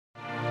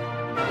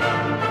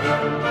Good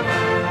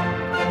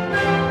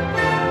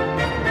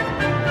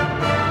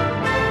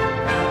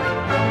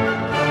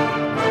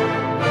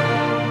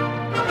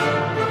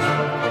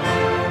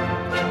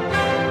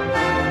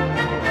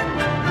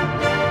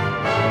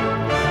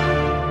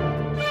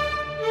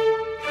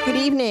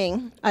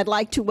evening. I'd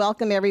like to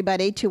welcome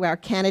everybody to our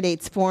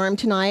candidates forum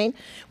tonight.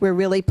 We're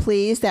really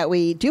pleased that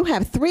we do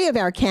have 3 of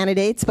our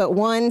candidates, but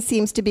one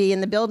seems to be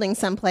in the building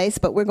someplace,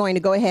 but we're going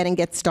to go ahead and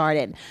get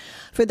started.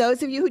 For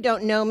those of you who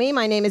don't know me,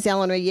 my name is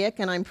Eleanor Yick,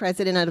 and I'm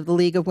president of the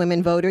League of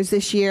Women Voters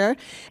this year.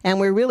 And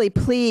we're really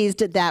pleased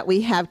that we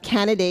have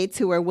candidates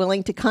who are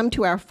willing to come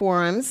to our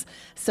forums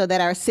so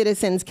that our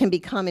citizens can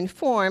become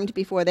informed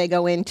before they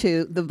go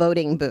into the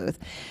voting booth.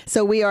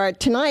 So we are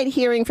tonight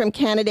hearing from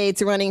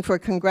candidates running for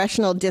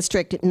Congressional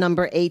District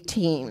number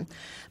 18.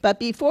 But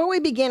before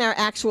we begin our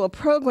actual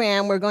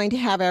program, we're going to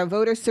have our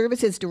Voter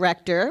Services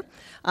Director,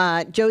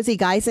 Josie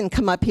Geisen,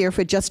 come up here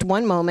for just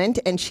one moment,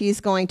 and she's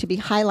going to be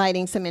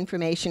highlighting some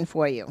information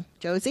for you.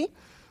 Josie?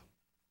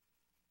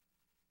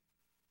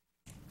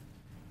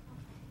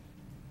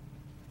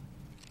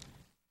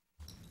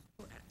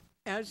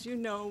 As you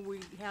know, we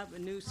have a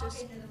new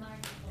system.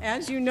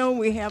 As you know,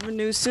 we have a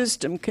new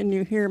system. Can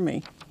you hear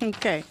me?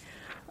 Okay.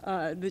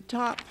 The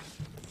top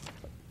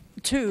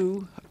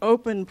 2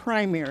 Open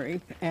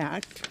Primary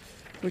Act,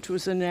 which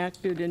was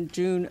enacted in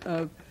June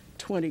of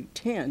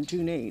 2010,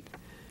 June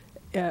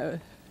 8th,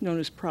 known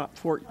as Prop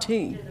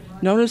 14.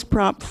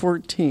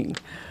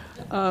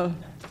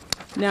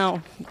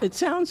 Now, it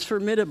sounds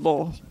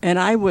formidable, and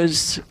I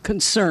was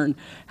concerned.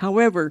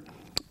 However,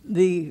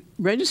 the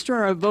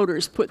Registrar of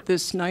Voters put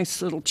this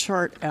nice little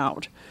chart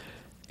out,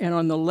 and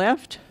on the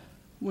left,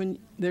 when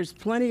there's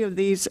plenty of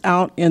these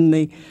out in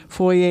the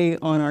foyer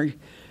on our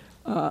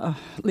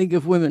League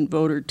of Women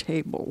voter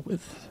table.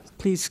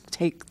 Please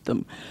take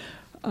them.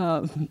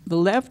 The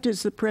left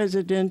is the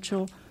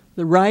presidential.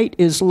 The right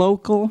is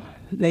local.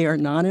 They are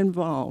not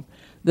involved.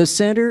 The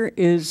center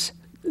is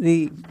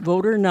the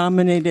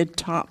voter-nominated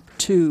top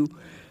 2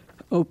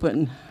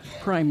 open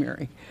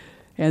primary.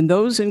 And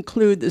those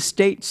include the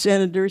state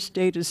senator,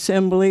 state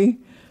assembly,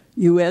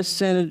 U.S.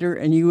 senator,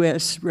 and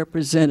U.S.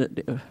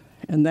 representative.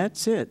 And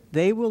that's it.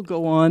 They will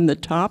go on the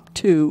top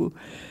 2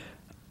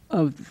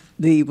 of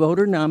the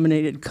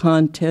voter-nominated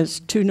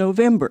contest to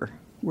November,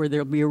 where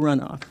there'll be a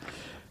runoff.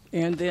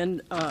 And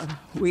then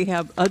we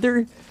have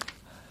other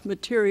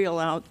material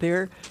out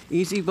there.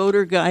 Easy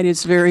Voter Guide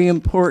is very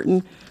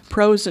important.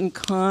 Pros and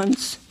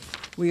cons.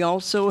 We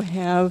also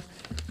have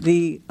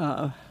the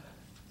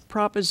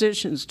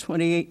propositions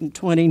 28 and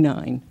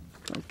 29.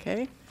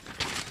 Okay?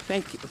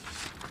 Thank you.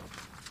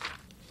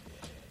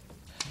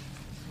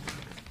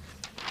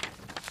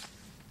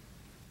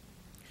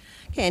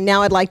 Okay, and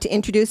now I'd like to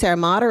introduce our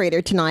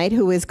moderator tonight,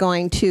 who is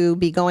going to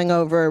be going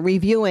over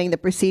reviewing the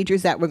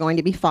procedures that we're going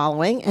to be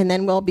following, and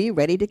then we'll be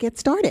ready to get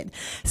started.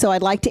 So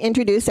I'd like to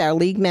introduce our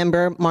league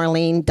member,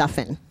 Marlene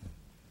Duffin.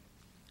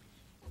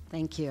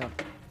 Thank you.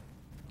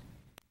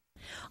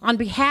 On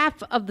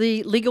behalf of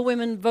the League of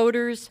Women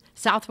Voters,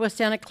 Southwest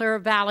Santa Clara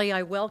Valley,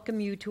 I welcome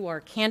you to our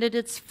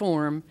candidates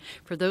forum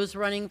for those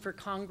running for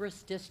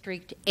Congress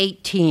District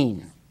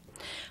 18.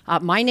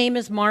 My name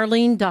is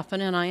Marlene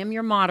Duffin, and I am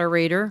your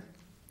moderator.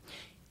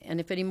 And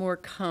if any more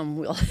come,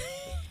 we'll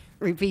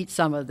repeat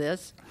some of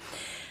this.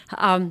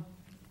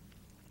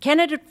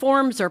 Candidate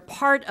forums are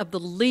part of the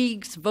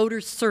League's voter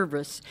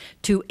service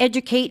to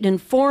educate and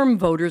inform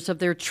voters of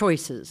their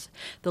choices.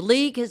 The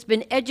League has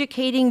been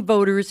educating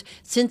voters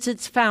since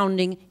its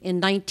founding in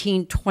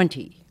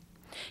 1920.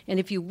 And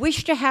if you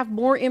wish to have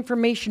more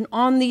information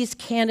on these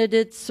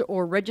candidates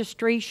or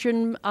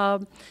registration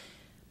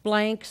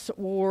blanks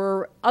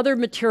or other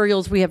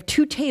materials, we have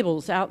 2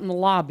 tables out in the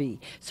lobby.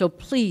 So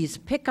please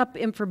pick up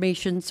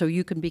information so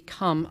you can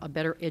become a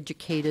better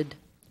educated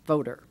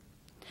voter.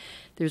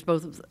 There's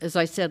both, as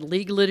I said,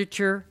 league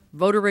literature,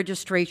 voter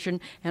registration,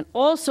 and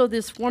also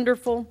this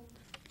wonderful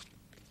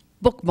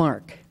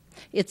bookmark.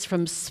 It's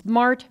from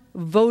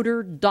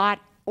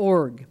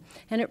smartvoter.org.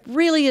 And it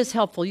really is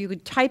helpful. You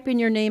could type in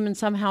your name and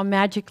somehow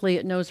magically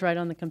it knows right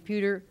on the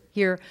computer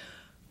here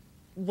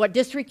what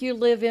district you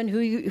live in, who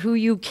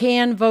you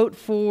can vote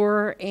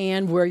for,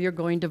 and where you're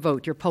going to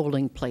vote, your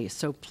polling place.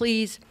 So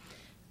please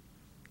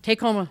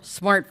take home a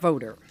smart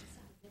voter.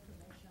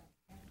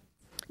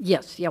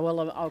 Yes, yeah,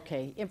 well,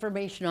 okay.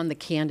 Information on the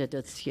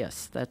candidates,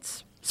 yes,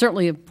 that's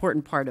certainly an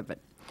important part of it.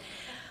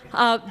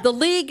 The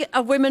League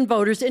of Women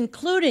Voters,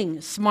 including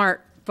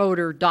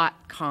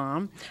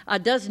smartvoter.com,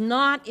 does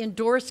not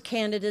endorse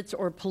candidates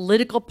or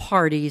political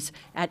parties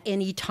at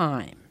any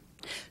time.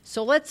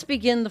 So let's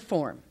begin the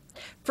forum.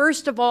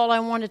 First of all, I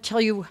want to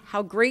tell you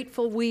how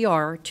grateful we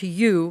are to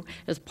you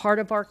as part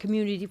of our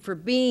community for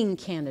being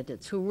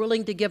candidates who are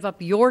willing to give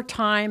up your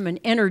time and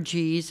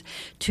energies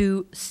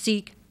to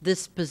seek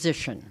this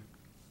position.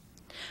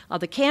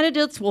 The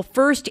candidates will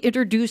first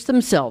introduce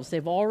themselves.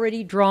 They've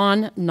already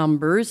drawn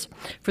numbers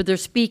for their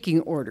speaking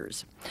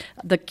orders.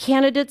 The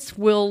candidates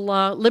will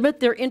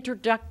limit their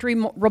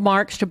introductory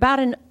remarks to about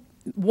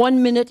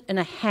 1 minute and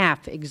a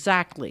half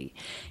exactly.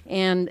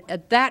 And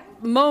at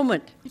that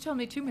moment... You told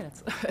me 2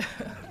 minutes.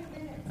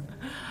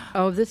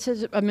 Oh, this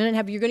is a minute and a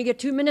half. You're going to get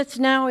 2 minutes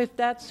now if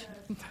that's...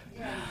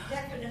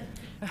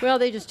 Well,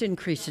 they just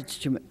increased it to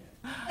 2 minutes.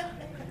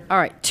 All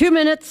right, 2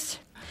 minutes.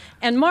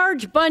 And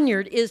Marge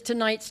Bunyard is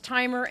tonight's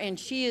timer, and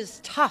she is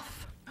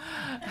tough.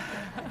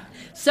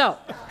 So,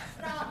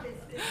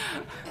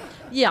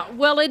 yeah,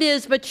 well, it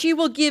is, but she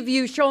will give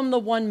you, show them the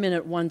 1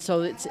 minute one,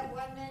 so it's...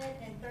 1 minute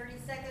and 30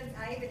 seconds.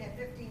 I even have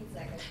 15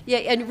 seconds. Yeah,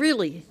 and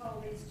really,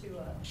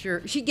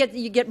 sure, you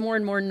get more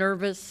and more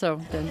nervous,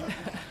 so then...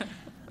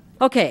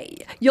 Okay,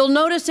 you'll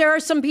notice there are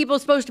some people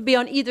supposed to be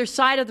on either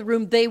side of the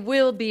room. They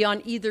will be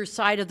on either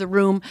side of the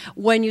room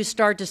when you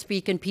start to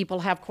speak and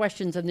people have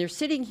questions. And they're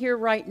sitting here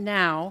right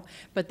now,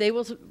 but they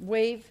will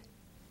wave.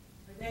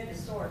 They're the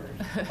sorters.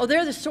 Oh,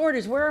 they're the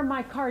sorters. Where are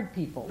my card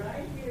people?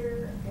 Right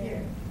here.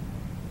 Here.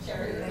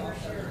 Sherry is our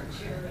sorter.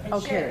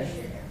 Okay.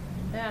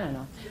 I don't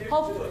know.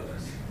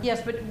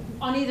 Yes, but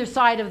on either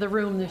side of the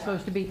room they're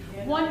supposed to be.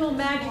 One will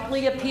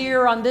magically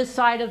appear on this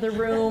side of the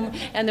room,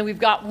 and then we've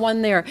got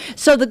one there.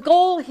 So the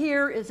goal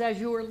here is as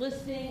you are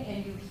listening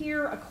and you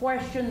hear a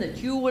question that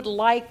you would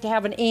like to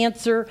have an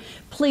answer,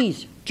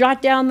 please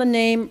jot down the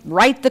name,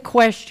 write the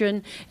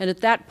question, and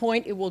at that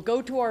point it will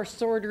go to our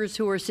sorters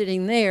who are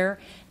sitting there,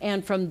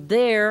 and from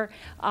there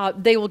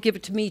they will give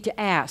it to me to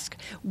ask.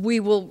 We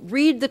will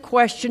read the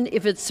question.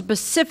 If it's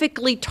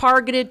specifically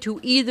targeted to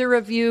either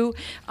of you,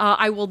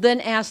 I will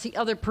then ask the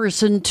other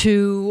person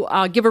to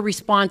give a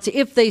response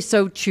if they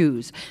so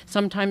choose.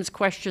 Sometimes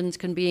questions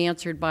can be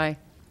answered by,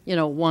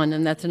 one,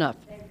 and that's enough.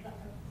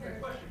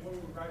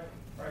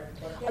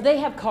 They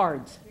have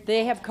cards.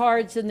 They have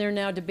cards, and they're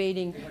now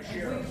debating which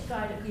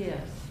side of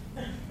yes.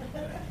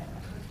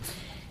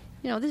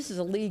 This is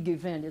a league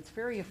event. It's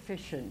very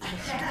efficient.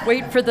 Just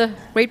wait for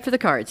the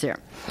cards there.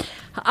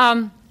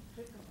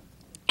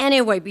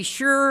 Anyway, be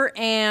sure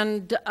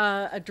and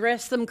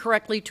address them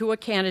correctly to a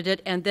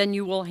candidate, and then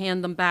you will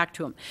hand them back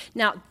to them.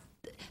 Now,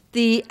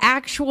 the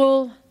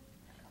actual.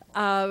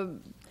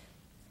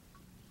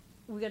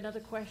 We got another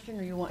question,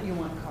 or you want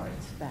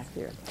cards back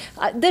there?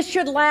 This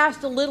should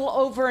last a little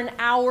over an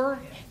hour.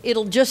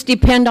 It'll just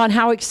depend on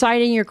how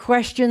exciting your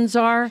questions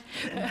are,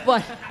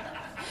 but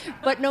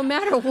no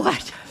matter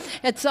what,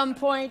 at some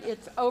point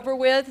it's over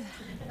with.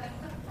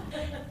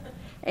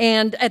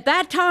 And at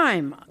that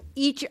time,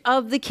 each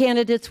of the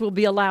candidates will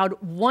be allowed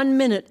 1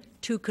 minute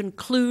to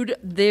conclude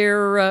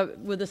their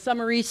with a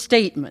summary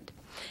statement,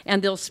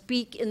 and they'll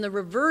speak in the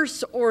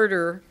reverse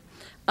order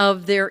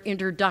of their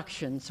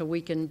introduction. So we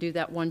can do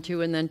that 1,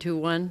 2, and then 2,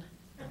 1.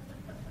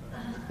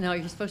 No,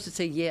 you're supposed to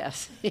say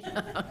yes.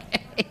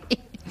 Okay.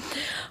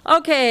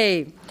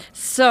 Okay.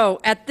 So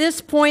at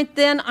this point,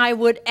 then, I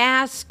would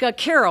ask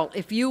Carol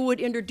if you would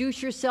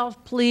introduce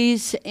yourself,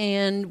 please,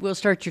 and we'll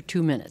start your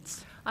 2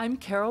 minutes. I'm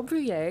Carol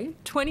Bruyere.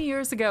 20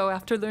 years ago,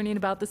 after learning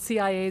about the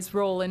CIA's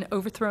role in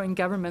overthrowing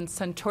governments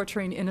and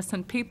torturing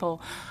innocent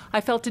people, I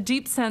felt a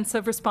deep sense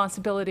of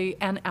responsibility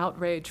and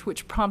outrage,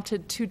 which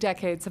prompted 2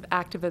 decades of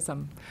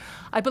activism.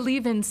 I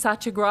believe in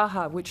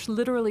satyagraha, which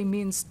literally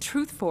means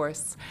truth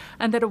force,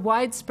 and that a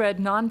widespread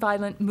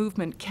nonviolent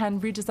movement can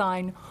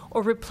redesign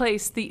or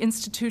replace the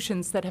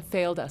institutions that have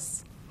failed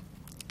us.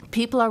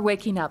 People are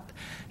waking up.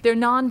 Their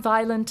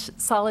nonviolent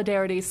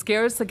solidarity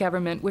scares the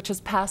government, which has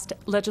passed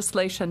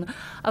legislation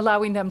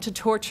allowing them to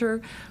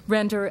torture,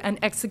 render, and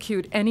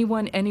execute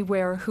anyone,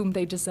 anywhere whom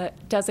they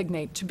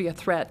designate to be a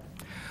threat.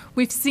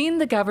 We've seen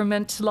the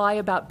government lie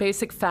about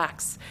basic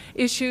facts,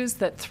 issues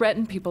that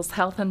threaten people's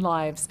health and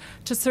lives,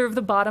 to serve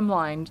the bottom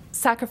line,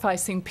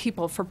 sacrificing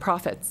people for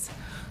profits.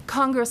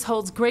 Congress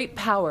holds great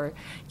power,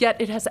 yet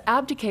it has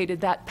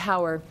abdicated that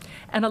power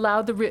and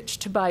allowed the rich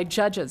to buy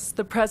judges,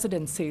 the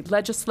presidency,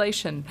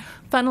 legislation,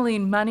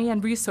 funneling money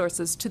and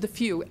resources to the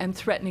few and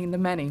threatening the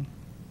many.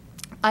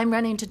 I'm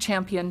running to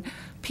champion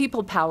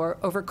people power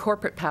over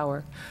corporate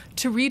power,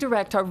 to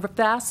redirect our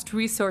vast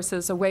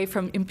resources away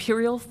from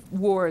imperial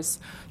wars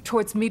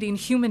towards meeting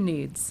human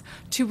needs,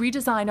 to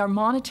redesign our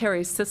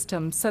monetary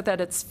system so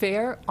that it's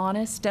fair,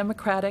 honest,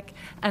 democratic,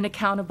 and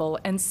accountable,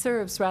 and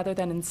serves rather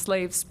than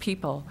enslaves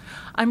people.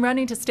 I'm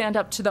running to stand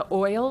up to the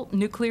oil,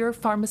 nuclear,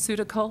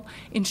 pharmaceutical,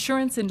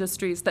 insurance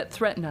industries that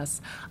threaten us.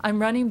 I'm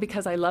running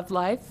because I love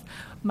life,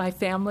 my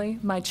family,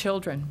 my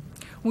children.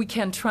 We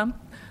can trump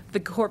the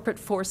corporate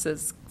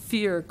forces,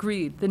 fear,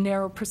 greed, the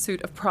narrow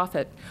pursuit of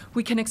profit.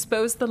 We can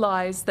expose the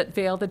lies that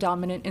veil the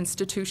dominant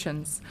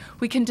institutions.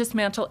 We can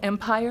dismantle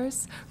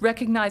empires,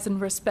 recognize and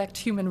respect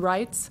human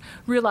rights,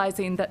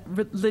 realizing that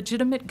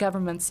legitimate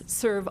governments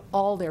serve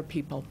all their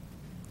people.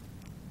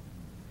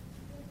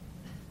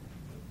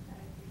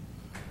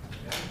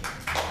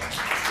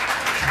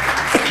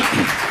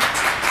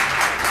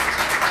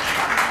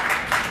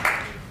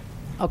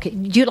 Okay,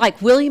 do you like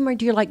William or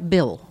do you like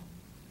Bill?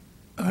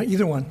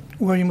 Either one.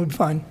 William would be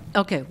fine.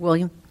 Okay,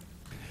 William.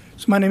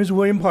 So my name is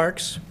William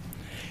Parks,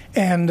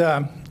 and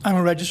I'm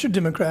a registered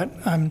Democrat.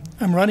 I'm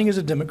running as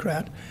a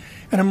Democrat,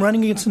 and I'm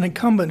running against an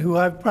incumbent who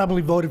I've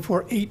probably voted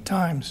for 8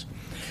 times.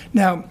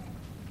 Now,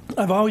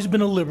 I've always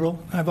been a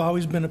liberal. I've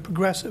always been a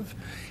progressive.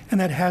 And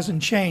that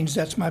hasn't changed.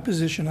 That's my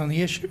position on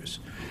the issues.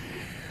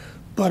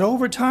 But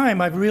over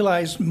time, I've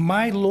realized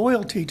my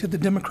loyalty to the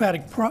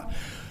Democratic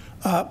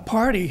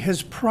Party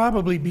has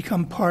probably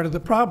become part of the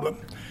problem.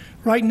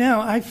 Right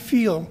now, I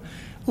feel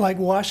like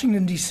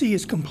Washington, D.C.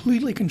 is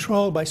completely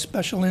controlled by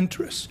special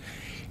interests.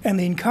 And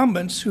the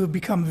incumbents, who have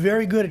become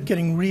very good at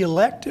getting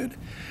reelected,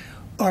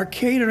 are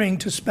catering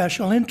to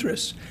special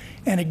interests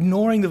and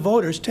ignoring the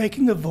voters,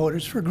 taking the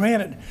voters for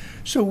granted.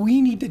 So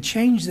we need to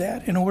change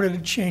that in order to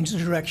change the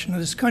direction of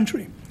this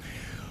country.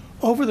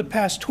 Over the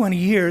past 20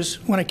 years,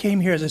 when I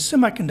came here as a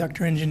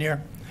semiconductor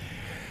engineer,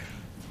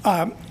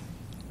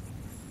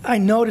 I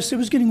noticed it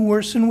was getting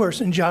worse and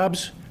worse, and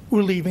jobs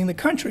were leaving the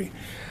country.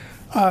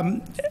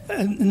 And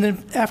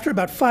then after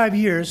about 5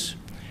 years,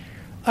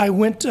 I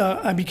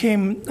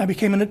became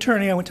an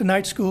attorney. I went to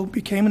night school,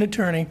 became an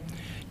attorney,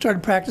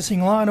 started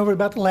practicing law, and over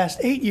about the last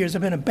 8 years,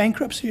 I've been a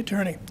bankruptcy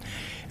attorney.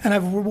 And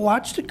I've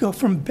watched it go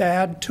from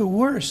bad to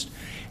worse.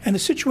 And the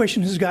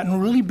situation has gotten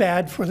really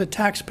bad for the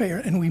taxpayer,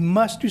 and we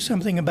must do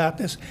something about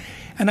this.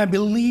 And I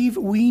believe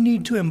we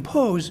need to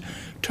impose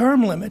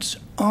term limits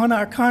on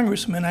our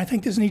congressmen. I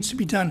think this needs to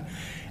be done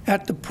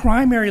at the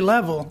primary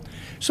level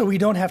so we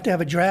don't have to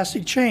have a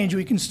drastic change.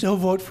 We can still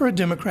vote for a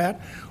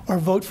Democrat or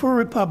vote for a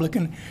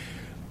Republican,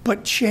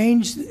 but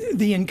change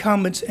the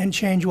incumbents and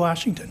change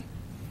Washington.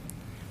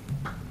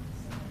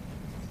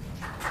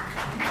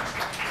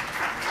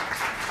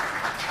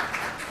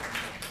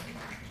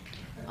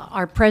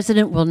 Our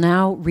president will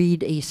now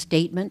read a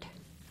statement.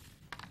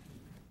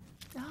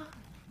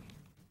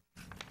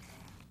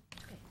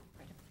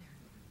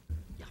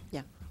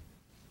 Yeah.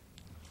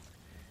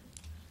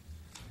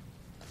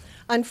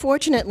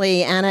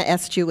 Unfortunately, Anna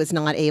Estue was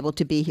not able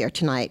to be here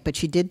tonight, but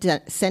she did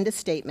send a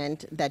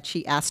statement that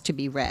she asked to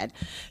be read.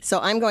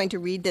 So I'm going to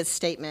read this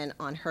statement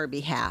on her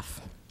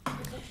behalf.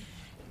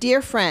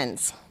 Dear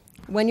friends,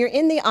 when you're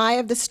in the eye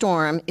of the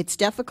storm, it's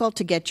difficult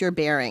to get your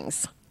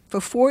bearings. For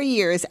 4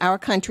 years, our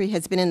country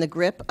has been in the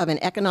grip of an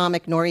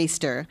economic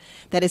nor'easter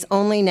that is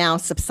only now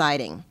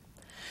subsiding.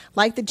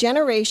 Like the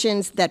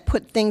generations that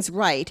put things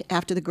right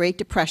after the Great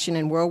Depression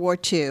and World War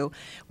II,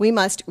 we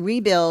must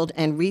rebuild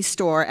and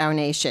restore our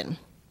nation.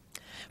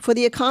 For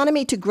the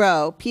economy to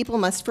grow, people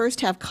must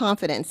first have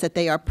confidence that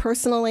they are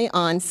personally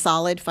on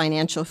solid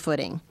financial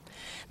footing.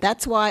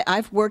 That's why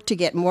I've worked to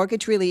get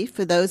mortgage relief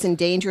for those in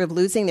danger of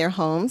losing their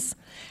homes,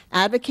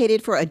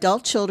 advocated for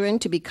adult children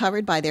to be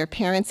covered by their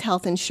parents'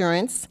 health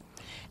insurance,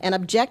 and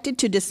objected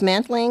to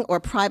dismantling or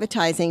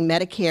privatizing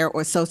Medicare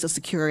or Social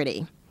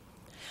Security.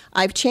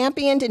 I've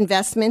championed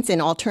investments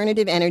in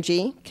alternative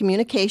energy,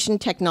 communication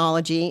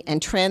technology,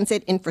 and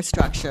transit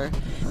infrastructure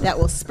that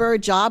will spur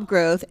job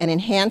growth and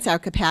enhance our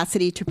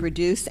capacity to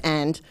produce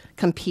and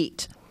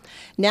compete.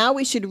 Now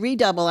we should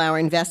redouble our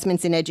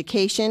investments in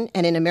education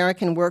and in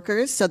American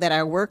workers so that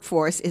our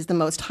workforce is the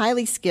most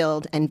highly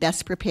skilled and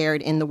best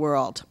prepared in the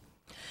world.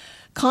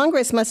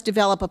 Congress must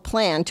develop a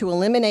plan to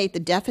eliminate the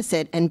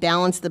deficit and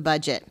balance the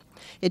budget.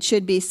 It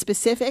should be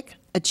specific,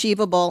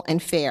 achievable,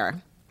 and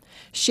fair.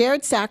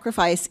 Shared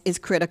sacrifice is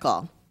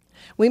critical.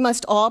 We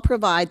must all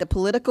provide the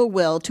political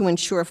will to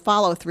ensure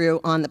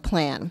follow-through on the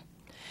plan.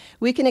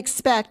 We can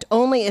expect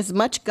only as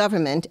much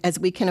government as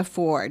we can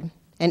afford,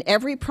 and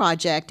every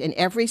project and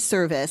every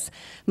service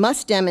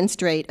must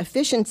demonstrate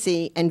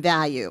efficiency and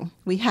value.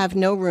 We have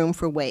no room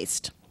for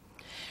waste.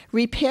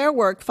 Repair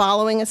work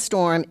following a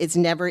storm is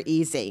never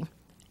easy,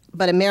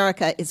 but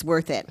America is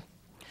worth it.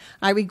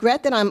 I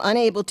regret that I'm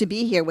unable to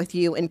be here with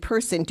you in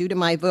person due to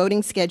my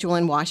voting schedule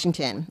in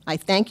Washington. I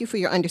thank you for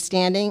your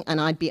understanding, and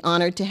I'd be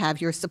honored to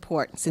have your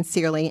support.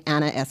 Sincerely,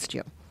 Anna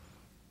Estue.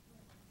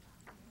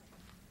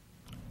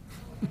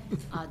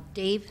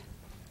 Dave?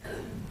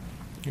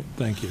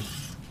 Thank you.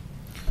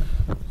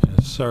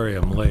 Sorry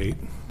I'm late.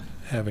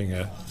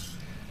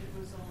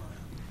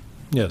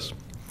 Yes.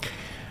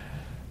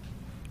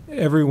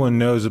 Everyone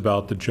knows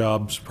about the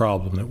jobs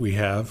problem that we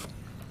have.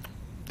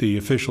 The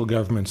official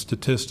government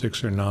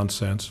statistics are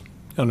nonsense.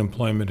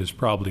 Unemployment is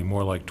probably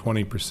more like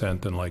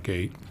 20% than like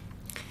 8%.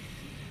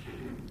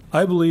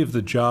 I believe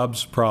the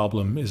jobs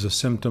problem is a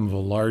symptom of a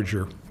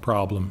larger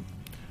problem.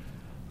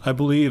 I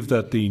believe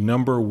that the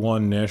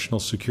 #1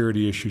 national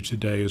security issue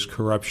today is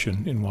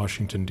corruption in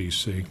Washington,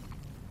 D.C.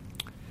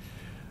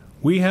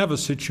 We have a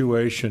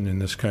situation in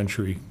this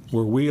country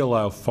where we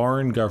allow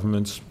foreign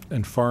governments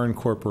and foreign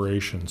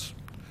corporations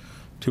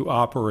to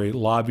operate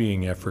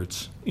lobbying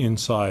efforts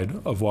inside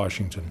of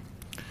Washington.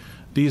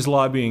 These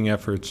lobbying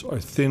efforts are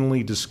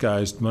thinly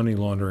disguised money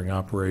laundering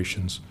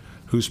operations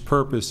whose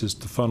purpose is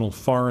to funnel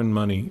foreign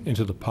money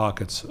into the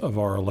pockets of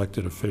our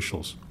elected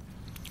officials.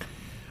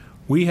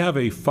 We have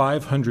a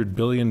 $500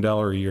 billion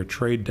a year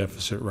trade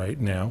deficit right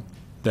now.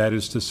 That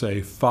is to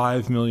say,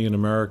 5 million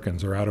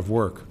Americans are out of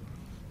work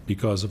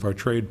because of our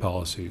trade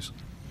policies.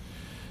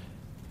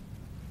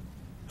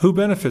 Who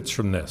benefits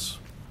from this?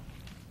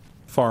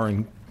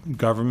 Foreign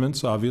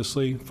governments,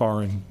 obviously,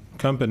 foreign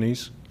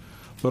companies,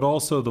 but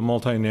also the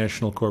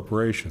multinational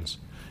corporations.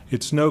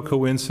 It's no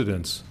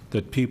coincidence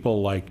that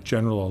people like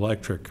General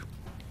Electric,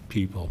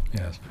 people,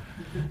 yes,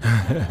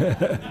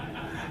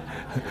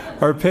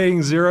 are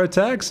paying zero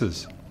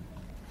taxes.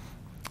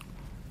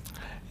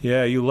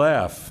 Yeah, you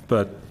laugh,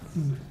 but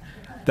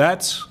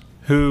that's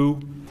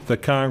who the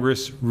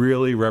Congress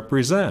really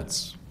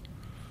represents.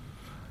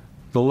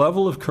 The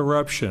level of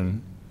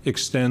corruption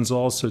extends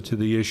also to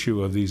the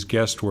issue of these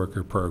guest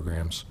worker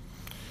programs.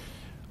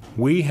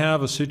 We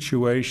have a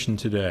situation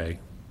today.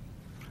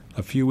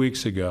 A few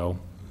weeks ago,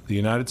 the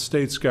United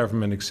States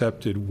government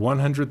accepted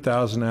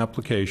 100,000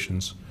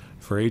 applications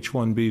for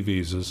H-1B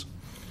visas.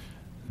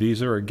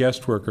 These are a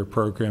guest worker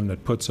program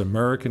that puts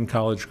American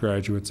college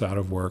graduates out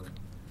of work.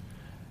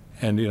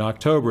 And in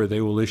October, they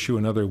will issue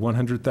another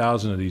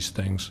 100,000 of these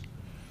things,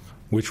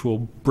 which will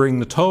bring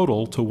the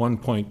total to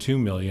 1.2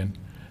 million,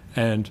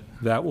 and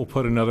that will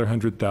put another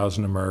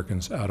 100,000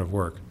 Americans out of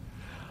work.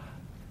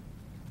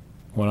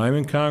 When I'm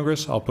in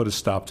Congress, I'll put a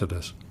stop to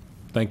this.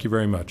 Thank you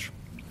very much.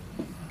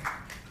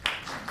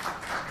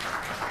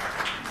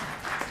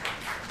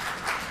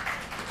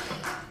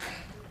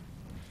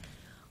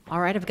 All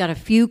right, I've got a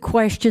few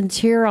questions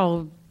here.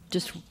 I'll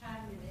just...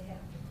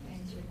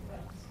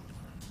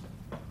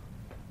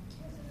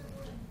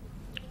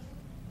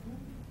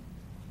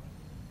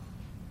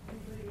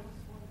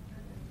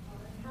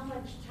 How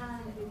much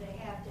time do they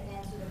have to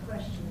answer the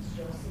questions,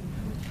 Josie?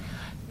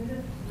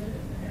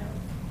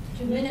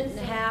 2 minutes and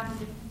a half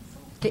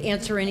to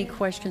answer any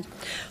questions.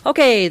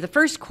 Okay, the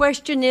first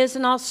question is,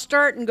 and I'll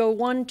start and go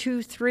 1,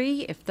 2,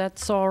 3, if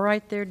that's all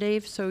right there,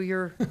 Dave, so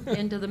you're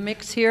into the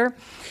mix here.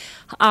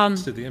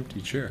 To the empty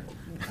chair.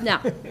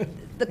 Now,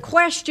 the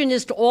question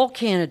is to all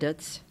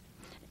candidates,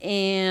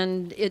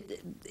 and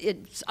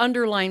it's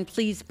underlined,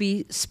 please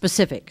be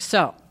specific.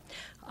 So,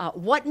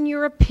 what, in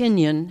your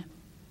opinion,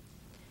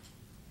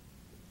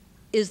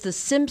 is the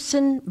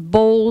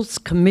Simpson-Bowles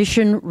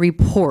Commission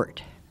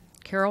report?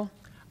 Carol?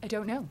 I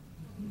don't know.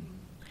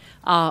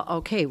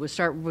 Okay, we'll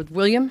start with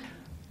William.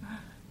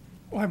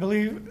 Well, I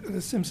believe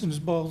the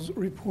Simpsons-Bowles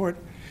report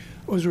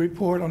was a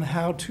report on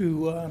how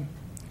to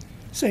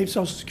save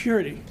Social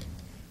Security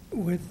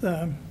with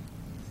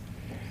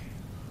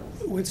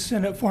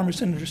former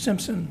Senator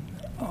Simpson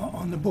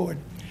on the board.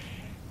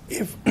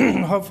 If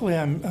hopefully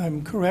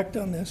I'm correct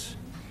on this,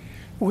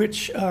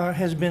 which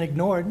has been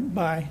ignored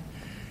by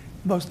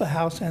both the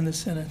House and the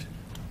Senate.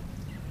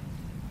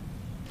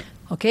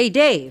 Okay,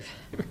 Dave.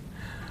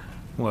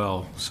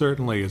 Well,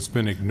 certainly it's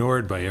been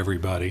ignored by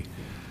everybody.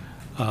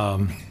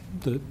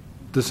 The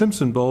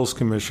Simpson-Bowles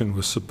Commission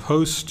was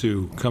supposed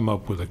to come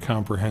up with a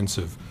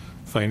comprehensive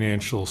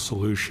financial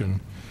solution,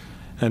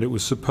 and it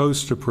was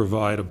supposed to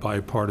provide a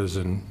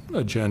bipartisan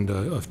agenda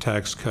of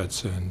tax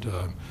cuts and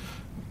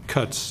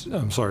tax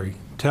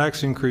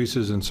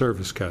increases and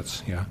service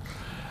cuts, yeah.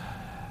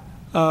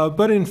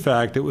 But in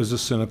fact, it was a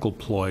cynical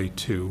ploy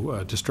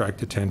to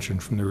distract attention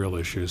from the real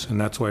issues, and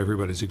that's why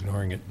everybody's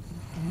ignoring it.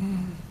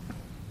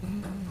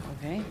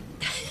 Okay.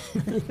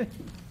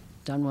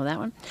 Done with that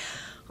one.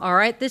 All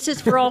right, this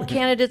is for all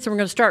candidates, and we're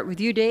going to start with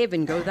you, Dave,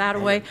 and go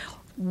that way.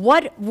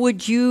 What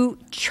would you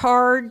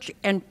charge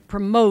and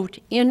promote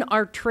in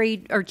our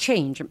trade, or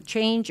change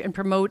and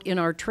promote in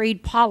our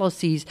trade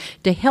policies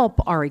to help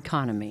our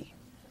economy?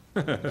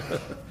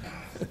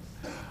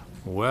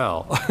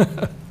 Well,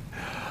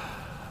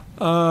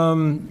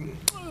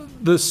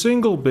 the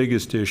single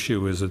biggest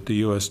issue is that the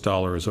U.S.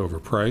 dollar is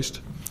overpriced,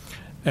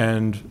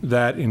 and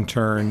that in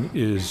turn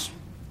is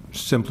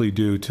simply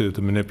due to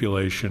the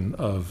manipulation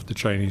of the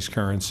Chinese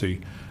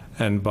currency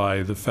and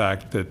by the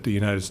fact that the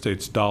United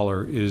States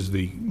dollar is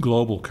the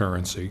global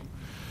currency.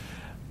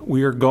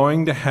 We are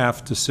going to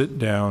have to sit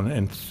down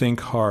and think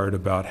hard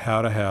about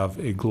how to have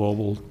a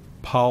global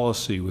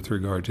policy with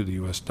regard to the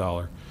U.S.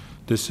 dollar.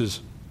 This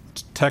is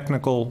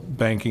technical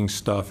banking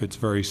stuff. It's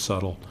very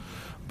subtle.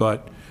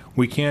 But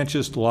we can't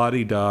just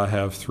la-di-da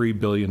have $3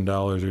 billion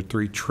or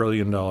 $3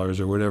 trillion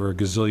or whatever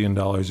gazillion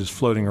dollars is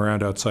floating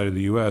around outside of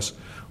the U.S.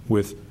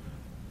 with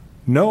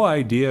no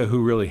idea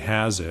who really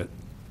has it,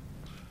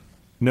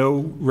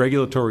 no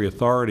regulatory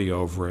authority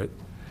over it,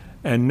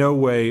 and no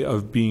way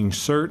of being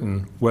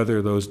certain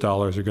whether those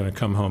dollars are going to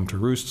come home to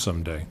roost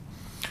someday.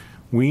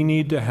 We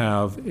need to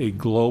have a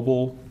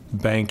global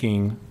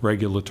banking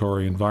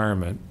regulatory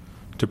environment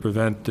to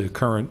prevent the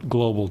current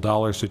global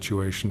dollar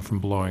situation from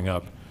blowing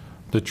up.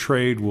 The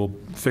trade will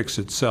fix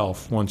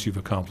itself once you've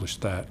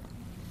accomplished that.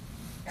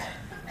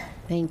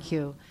 Thank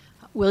you.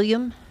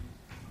 William?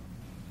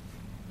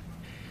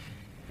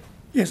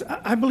 Yes,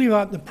 I believe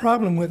the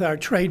problem with our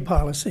trade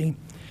policy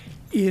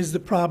is the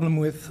problem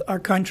with our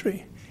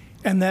country,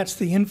 and that's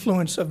the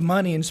influence of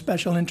money and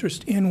special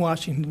interest in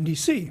Washington,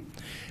 D.C.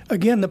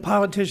 Again, the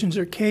politicians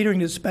are catering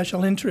to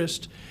special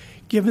interest,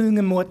 giving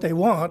them what they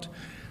want,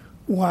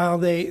 while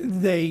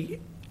they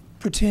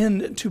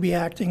pretend to be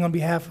acting on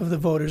behalf of the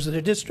voters of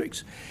their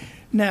districts.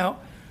 Now,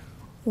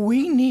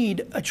 we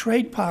need a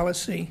trade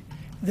policy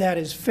that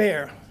is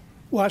fair.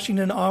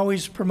 Washington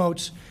always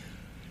promotes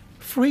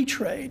free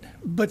trade,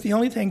 but the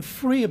only thing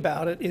free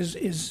about it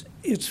is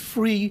it's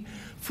free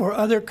for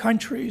other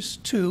countries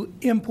to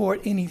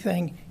import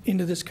anything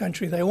into this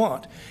country they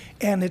want.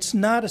 And it's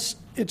not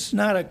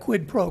a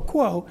quid pro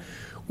quo.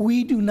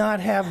 We do not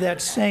have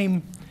that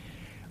same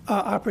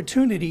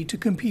opportunity to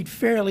compete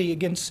fairly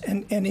against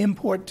and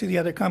import to the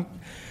other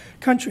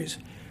countries.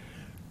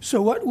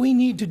 So what we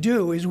need to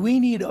do is we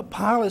need a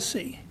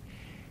policy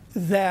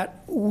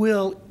that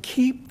will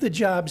keep the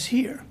jobs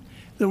here.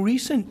 The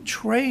recent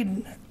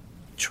trade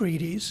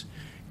treaties,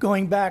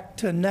 going back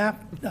to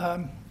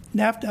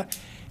NAFTA,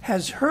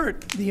 has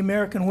hurt the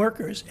American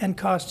workers and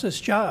cost us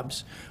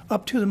jobs,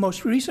 up to the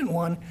most recent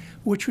one,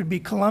 which would be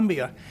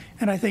Colombia.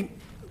 And I think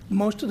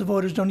most of the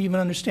voters don't even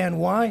understand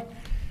why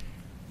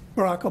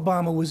Barack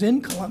Obama was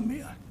in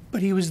Colombia,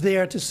 but he was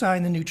there to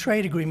sign the new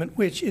trade agreement,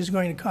 which is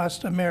going to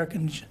cost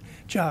American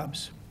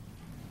jobs.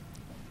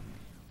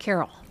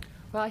 Carol.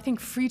 Well, I think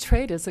free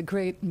trade is a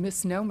great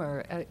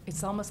misnomer.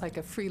 It's almost like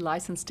a free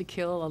license to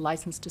kill, a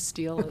license to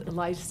steal, a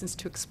license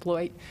to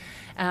exploit,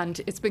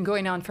 and it's been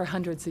going on for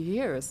hundreds of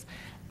years.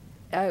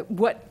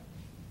 What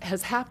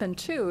has happened,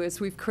 too, is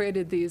we've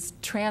created these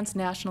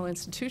transnational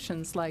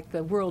institutions like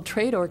the World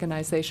Trade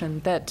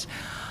Organization that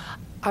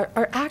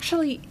are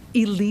actually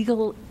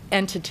illegal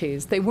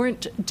entities. They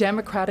weren't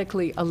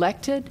democratically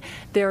elected.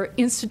 They're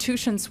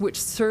institutions which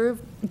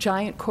serve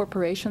giant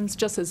corporations,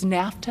 just as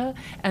NAFTA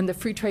and the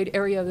free trade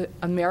area of the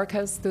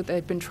Americas that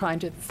they've been trying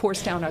to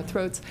force down our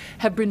throats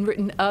have been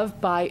written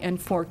of, by,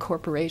 and for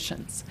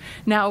corporations.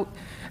 Now,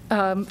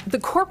 the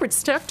corporate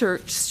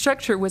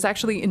structure was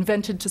actually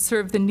invented to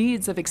serve the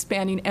needs of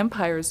expanding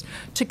empires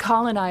to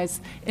colonize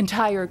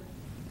entire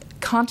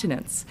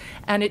continents.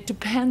 And it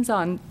depends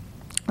on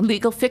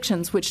legal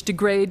fictions which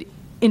degrade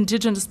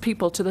indigenous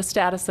people to the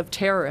status of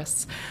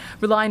terrorists,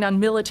 relying on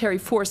military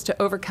force to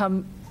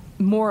overcome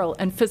moral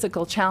and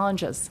physical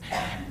challenges.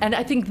 And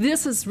I think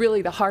this is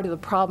really the heart of the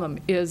problem,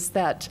 is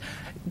that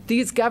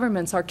these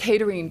governments are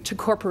catering to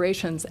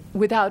corporations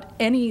without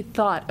any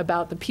thought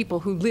about the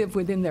people who live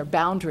within their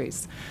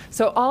boundaries.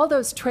 So all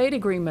those trade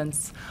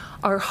agreements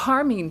are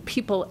harming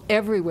people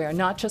everywhere,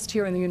 not just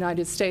here in the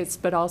United States,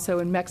 but also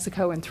in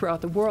Mexico and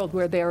throughout the world,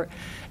 where they're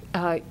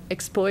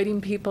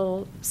exploiting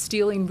people,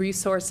 stealing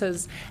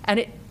resources,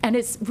 and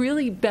it's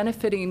really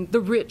benefiting the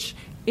rich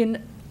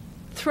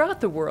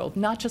throughout the world,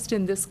 not just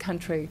in this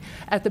country,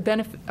 at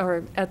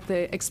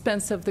the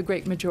expense of the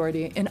great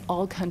majority in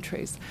all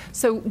countries.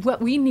 So what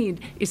we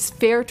need is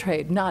fair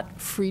trade, not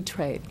free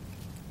trade.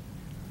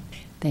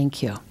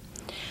 Thank you. All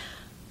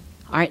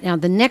right, now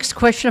the next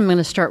question, I'm going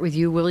to start with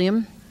you,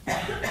 William.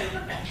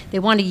 They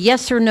want a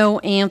yes or no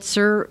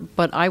answer,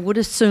 but I would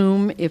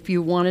assume if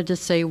you wanted to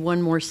say one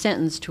more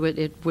sentence to it,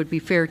 it would be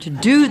fair to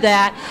do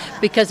that,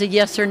 because a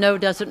yes or no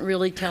doesn't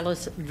really tell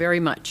us very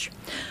much.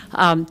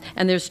 And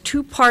there's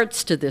two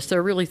parts to this. There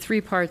are really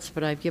three parts,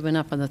 but I've given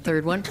up on the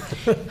third one.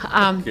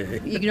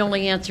 You can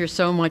only answer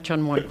so much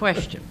on one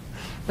question.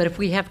 But if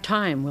we have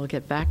time, we'll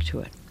get back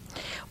to it.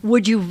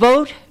 Would you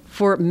vote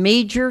for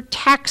major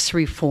tax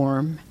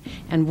reform,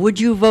 and would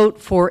you vote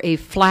for a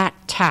flat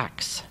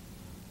tax?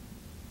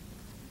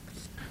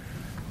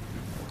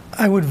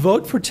 I would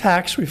vote for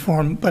tax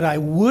reform, but I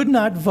would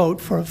not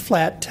vote for a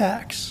flat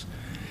tax.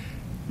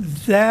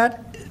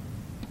 That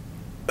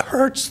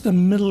hurts the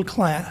middle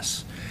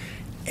class.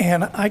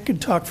 And I could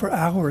talk for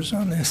hours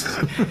on this.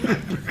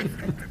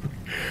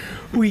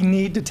 We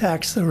need to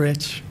tax the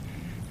rich.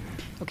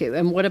 Okay,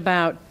 and what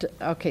about,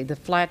 the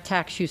flat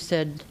tax you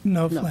said?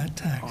 No flat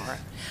tax. All right.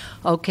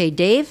 Okay,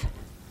 Dave?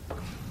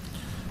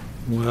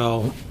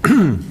 Well,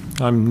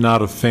 I'm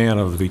not a fan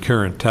of the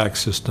current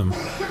tax system.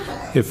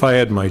 If I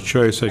had my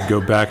choice, I'd go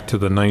back to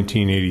the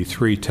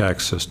 1983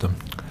 tax system.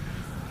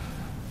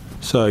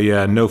 So,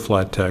 yeah, no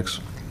flat tax.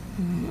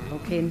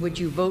 Okay, and would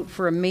you vote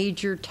for a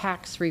major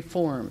tax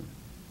reform?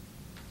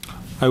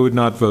 I would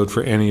not vote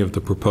for any of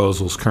the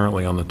proposals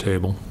currently on the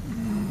table.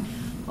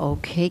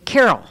 Okay,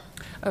 Carol?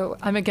 Oh,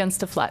 I'm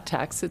against a flat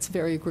tax. It's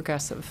very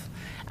regressive.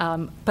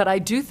 But I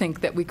do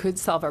think that we could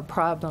solve our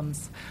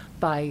problems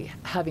by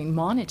having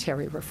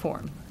monetary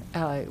reform,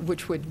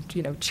 which would,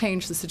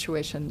 change the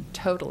situation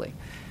totally.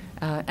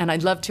 And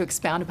I'd love to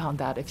expound upon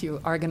that if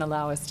you are going to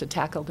allow us to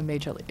tackle the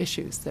major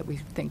issues that we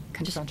think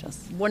confront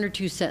us. One or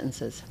two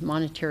sentences.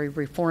 Monetary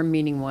reform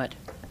meaning what?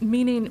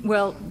 Meaning,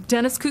 well,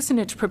 Dennis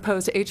Kucinich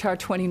proposed H.R.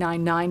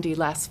 2990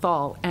 last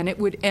fall, and it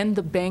would end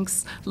the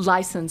bank's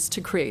license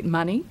to create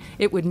money.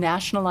 It would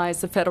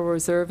nationalize the Federal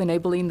Reserve,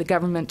 enabling the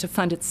government to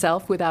fund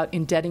itself without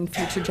indebting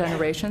future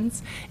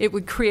generations. It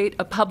would create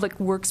a public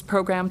works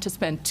program to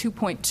spend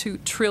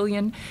 $2.2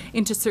 trillion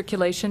into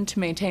circulation to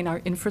maintain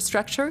our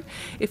infrastructure.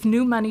 If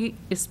new money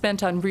is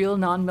spent on real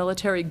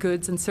non-military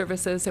goods and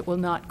services, it will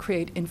not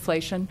create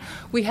inflation.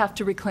 We have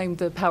to reclaim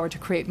the power to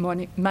create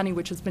money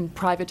which has been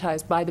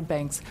privatized by the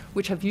banks,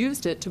 which have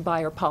used it to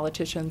buy our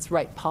politicians,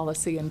 write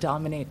policy, and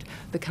dominate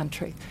the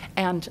country,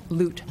 and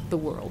loot the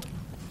world.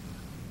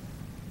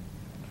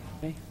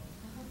 Okay.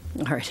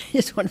 All right, I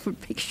just want to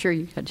make sure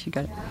you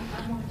got it.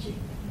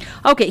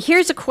 Okay,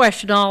 here's a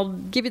question. I'll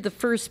give you the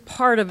first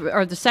part of,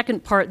 or the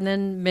second part, and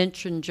then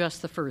mention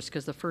just the first,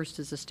 because the first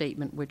is a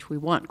statement, which we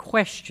want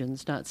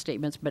questions, not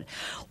statements. But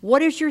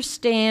what is your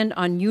stand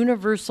on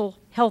universal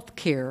health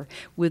care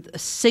with a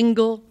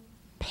single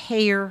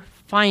payer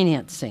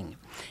financing?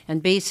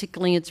 And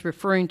basically, it's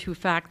referring to the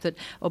fact that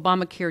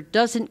Obamacare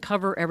doesn't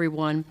cover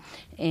everyone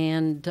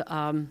and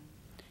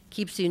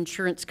keeps the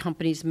insurance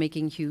companies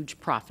making huge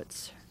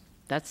profits.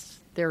 That's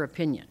their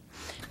opinion.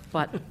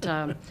 But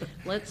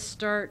let's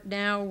start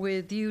now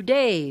with you,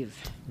 Dave.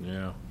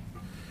 Yeah.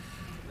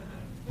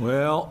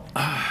 Well,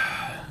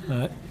 I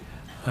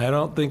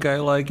don't think I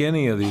like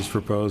any of these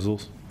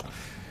proposals.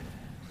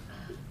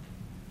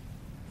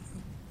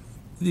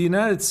 The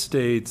United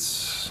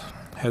States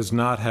has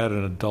not had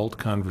an adult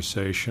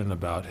conversation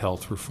about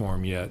health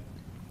reform yet.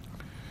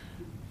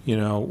 You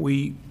know,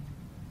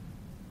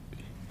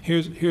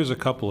 here's a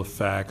couple of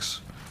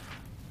facts.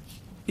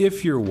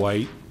 If you're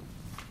white,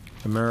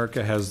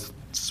 America has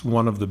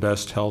one of the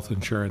best health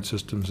insurance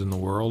systems in the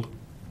world.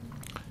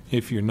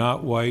 If you're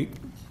not white,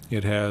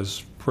 it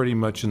has pretty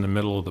much in the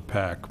middle of the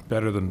pack,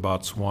 better than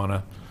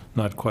Botswana,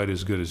 not quite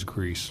as good as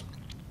Greece.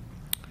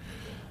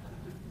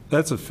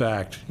 That's a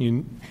fact.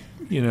 You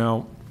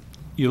know,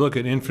 you look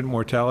at infant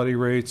mortality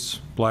rates,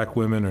 black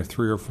women are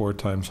 3 or 4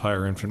 times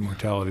higher infant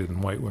mortality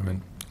than white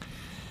women.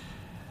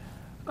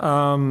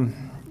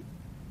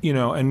 You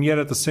know, and yet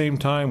at the same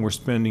time, we're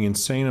spending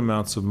insane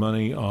amounts of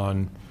money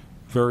on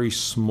very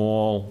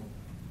small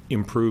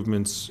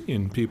improvements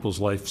in people's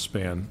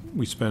lifespan.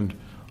 We spend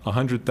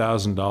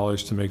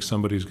 $100,000 to make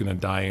somebody who's going to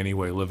die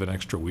anyway live an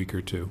extra week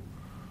or two.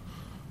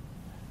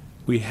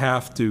 We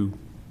have to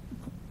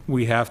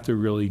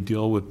really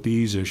deal with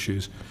these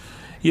issues.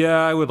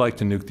 Yeah, I would like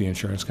to nuke the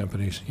insurance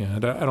companies. Yeah, I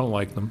don't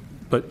like them,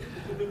 but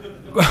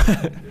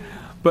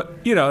but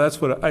you know,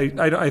 that's what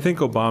I think.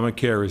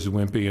 Obamacare is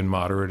wimpy and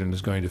moderate and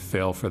is going to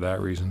fail for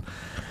that reason.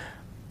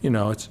 You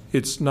know,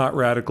 it's not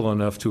radical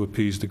enough to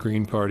appease the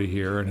Green Party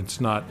here, and it's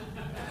not,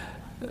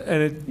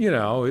 and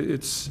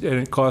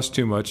it costs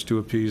too much to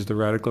appease the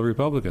radical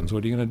Republicans.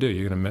 What are you going to do?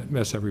 You're going to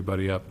mess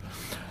everybody up.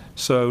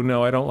 So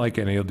no, I don't like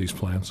any of these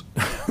plans.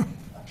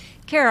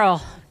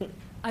 Carol.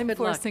 I'm Good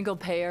for luck. a single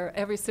payer.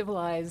 Every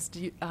civilized,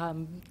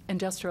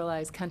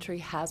 industrialized country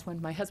has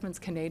one. My husband's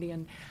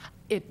Canadian.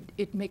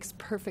 It makes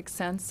perfect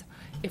sense.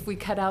 If we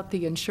cut out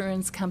the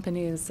insurance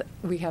companies,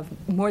 we have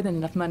more than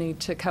enough money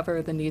to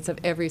cover the needs of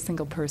every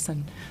single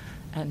person,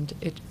 and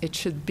it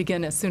should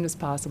begin as soon as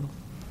possible.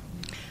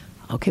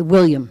 Okay,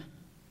 William.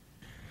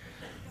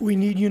 We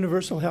need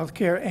universal health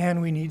care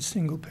and we need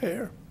single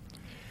payer.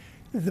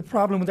 The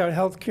problem with our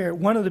health care,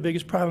 one of the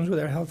biggest problems with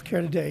our health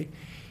care today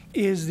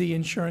is the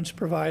insurance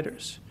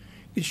providers.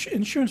 The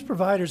insurance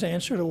providers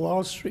answer to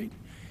Wall Street,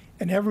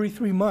 and every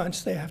 3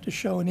 months they have to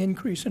show an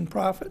increase in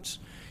profits.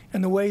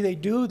 And the way they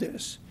do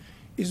this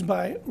is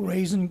by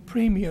raising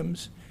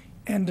premiums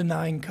and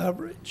denying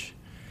coverage.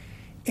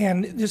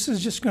 And this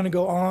is just going to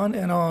go on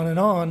and on and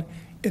on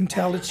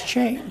until it's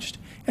changed.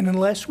 And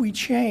unless we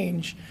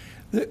change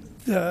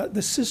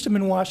the system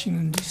in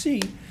Washington,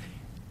 D.C.,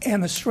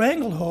 and the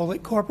stranglehold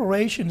that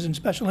corporations and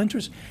special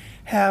interests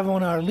have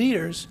on our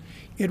leaders,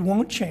 it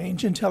won't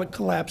change until it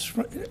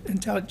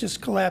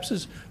just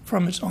collapses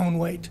from its own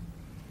weight.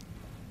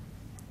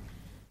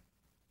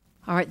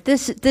 All right,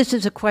 this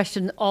is a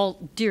question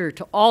all dear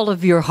to all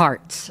of your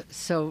hearts.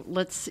 So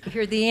let's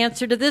hear the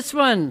answer to this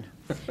one.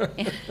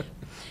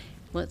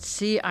 Let's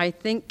see, I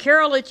think,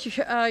 Carol, it's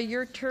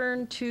your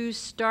turn to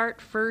start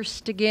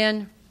first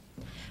again.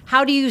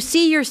 How do you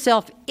see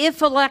yourself,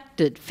 if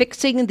elected,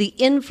 fixing the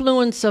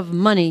influence of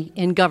money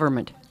in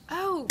government?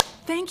 Oh,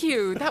 thank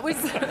you. That was,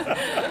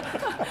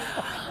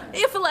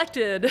 if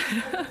elected,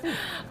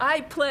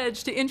 I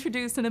pledge to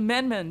introduce an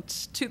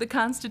amendment to the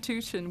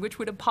Constitution which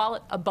would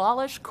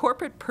abolish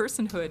corporate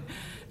personhood,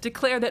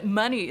 declare that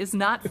money is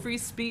not free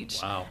speech,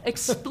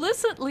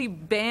 explicitly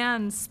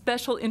ban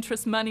special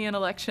interest money in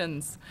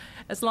elections.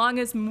 As long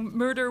as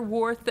murder,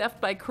 war,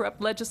 theft by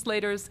corrupt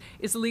legislators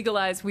is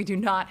legalized, we do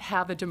not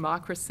have a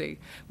democracy.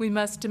 We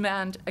must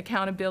demand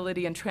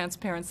accountability and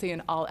transparency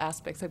in all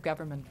aspects of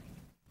government.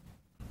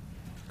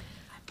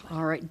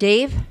 All right,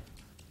 Dave?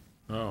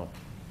 Oh.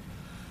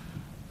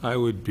 I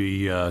would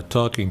be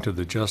talking to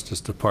the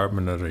Justice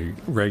Department on a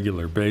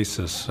regular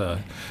basis,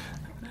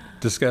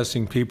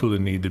 discussing people who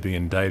need to be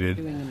indicted.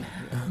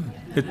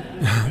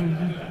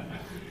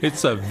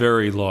 It's a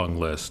very long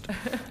list.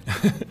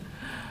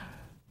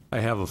 I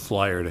have a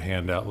flyer to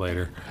hand out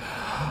later.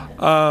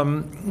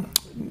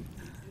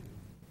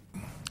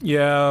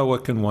 Yeah,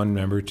 what can one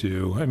member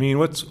do? I mean,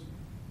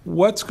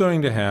 what's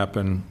going to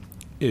happen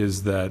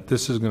is that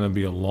this is going to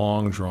be a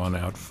long,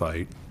 drawn-out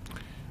fight.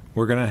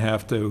 We're going to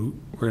have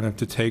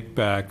to take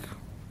back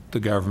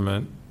the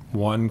government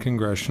one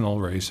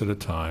congressional race at a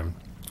time.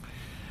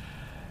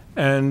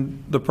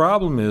 And the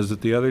problem is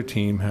that the other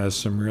team has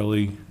some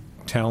really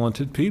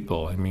talented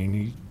people. I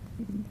mean,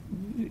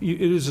 it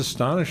is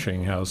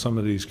astonishing how some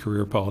of these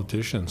career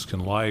politicians can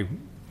lie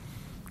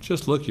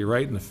just look you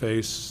right in the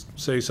face,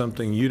 say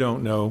something you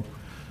don't know.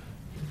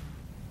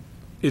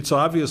 It's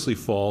obviously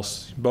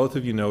false. Both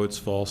of you know it's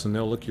false, and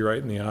they'll look you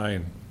right in the eye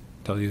and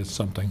tell you it's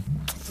something.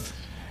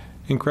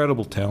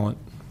 Incredible talent.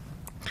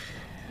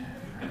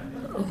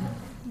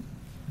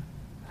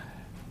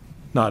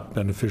 Not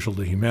beneficial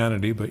to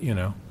humanity, but you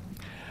know.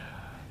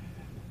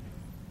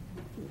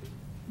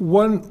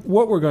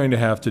 What we're going to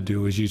have to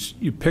do is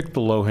you pick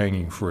the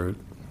low-hanging fruit,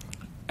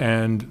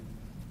 and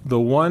the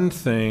one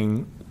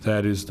thing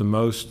that is the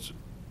most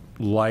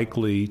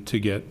likely to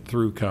get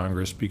through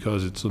Congress,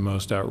 because it's the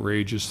most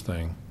outrageous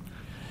thing,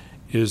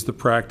 is the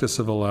practice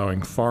of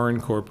allowing foreign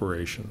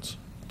corporations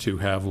to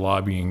have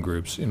lobbying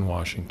groups in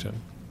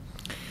Washington.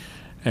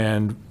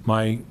 And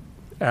my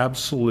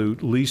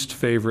absolute least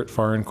favorite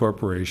foreign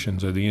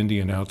corporations are the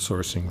Indian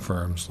outsourcing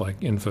firms like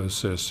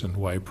Infosys and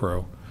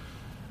Wipro.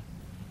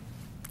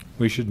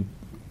 We should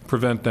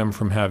prevent them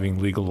from having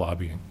legal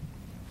lobbying.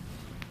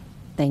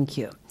 Thank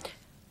you.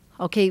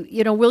 Okay,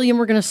 you know, William,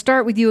 we're going to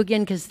start with you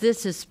again because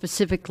this is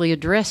specifically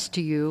addressed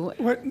to you.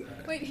 What?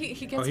 Wait,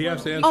 he gets Oh, he one.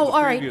 has to answer Oh, the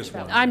all right. previous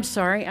one. I'm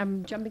sorry.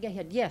 I'm jumping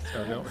ahead. Yes,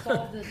 Oh, no. we'll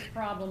solve this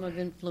problem of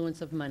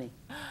influence of money.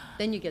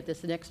 Then you get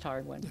this next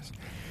hard one.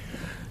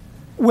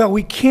 Well,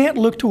 we can't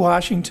look to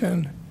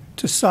Washington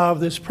to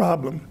solve this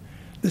problem.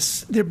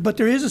 But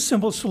there is a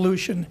simple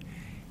solution,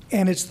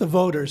 and it's the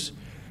voters.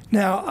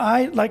 Now,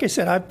 like I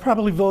said, I've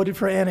probably voted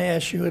for Anna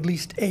Eshoo at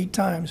least 8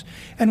 times,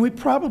 and we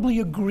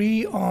probably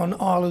agree on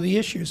all of the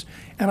issues,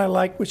 and I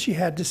like what she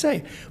had to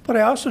say. But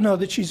I also know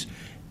that she's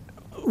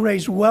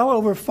raised well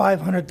over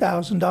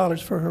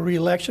 $500,000 for her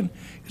reelection.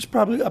 It's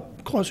probably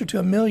up closer to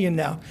 $1 million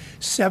now.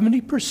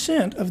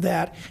 70% of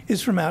that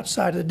is from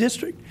outside of the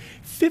district.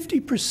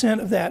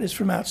 50% of that is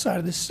from outside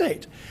of the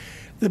state.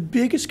 The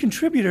biggest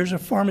contributors are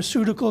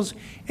pharmaceuticals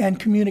and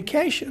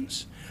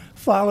communications,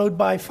 followed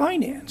by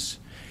finance.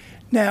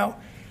 Now,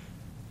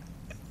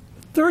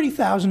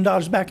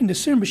 $30,000 back in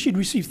December, she'd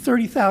received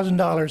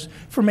 $30,000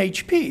 from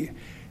HP.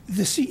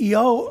 The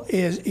CEO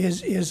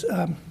is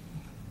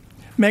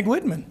Meg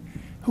Whitman,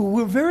 who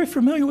we're very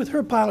familiar with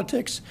her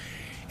politics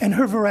and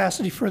her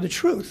veracity for the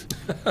truth.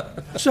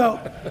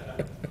 So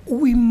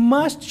we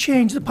must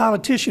change the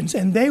politicians,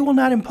 and they will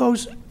not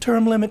impose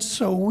term limits,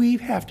 so we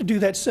have to do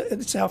that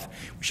itself.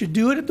 We should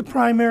do it at the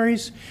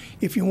primaries.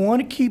 If you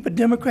want to keep a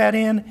Democrat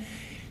in,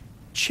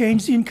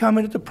 change the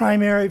incumbent at the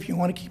primary. If you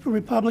want to keep a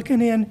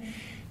Republican in,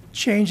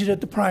 change it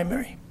at the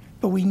primary.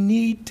 But we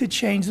need to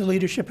change the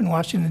leadership in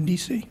Washington,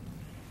 D.C.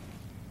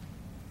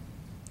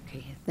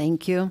 Okay,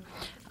 thank you.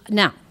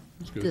 Now,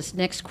 this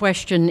next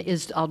question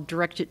is, I'll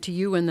direct it to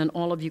you, and then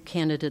all of you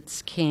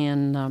candidates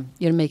can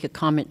make a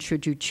comment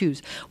should you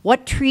choose.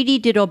 What treaty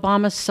did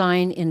Obama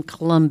sign in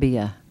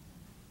Colombia?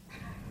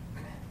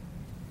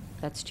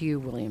 That's to you,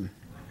 William.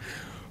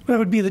 That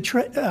would be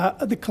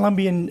the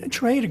Colombian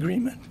trade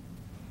agreement.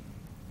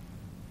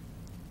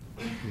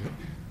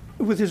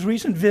 With his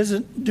recent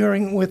visit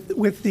with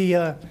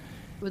the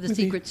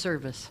Secret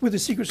Service. With the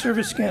Secret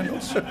Service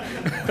scandals.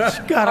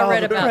 Got I all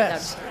read the about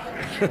press.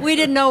 that. We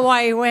didn't know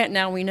why he went.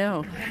 Now we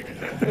know.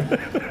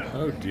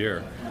 Oh,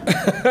 dear.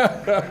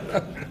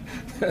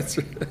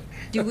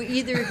 Do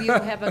either of you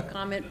have a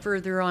comment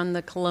further on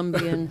the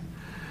Colombian?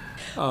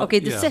 Okay.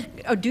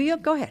 Yeah. Do you?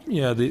 Go ahead.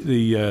 Yeah, the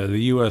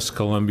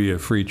U.S.-Colombia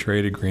Free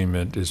Trade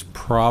Agreement is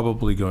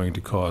probably going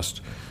to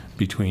cost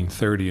between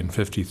 30 and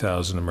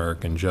 50,000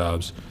 American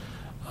jobs.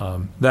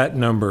 That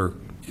number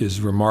is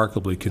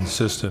remarkably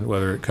consistent,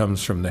 whether it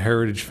comes from the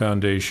Heritage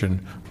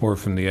Foundation or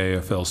from the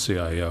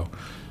AFL-CIO.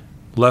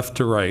 Left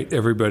to right,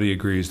 everybody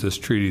agrees this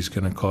treaty is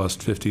going to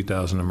cost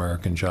 50,000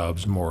 American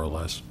jobs, more or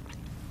less.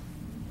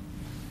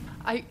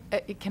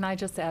 Can I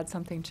just add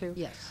something too?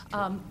 Yes.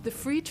 The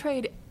free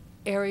trade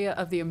area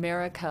of the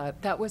America,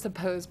 that was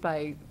opposed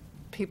by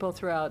people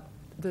throughout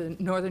the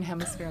Northern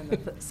Hemisphere and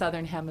the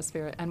Southern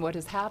Hemisphere. And what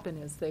has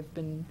happened is they've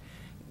been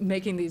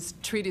making these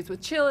treaties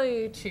with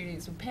Chile,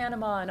 treaties with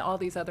Panama, and all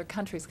these other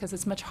countries, because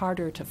it's much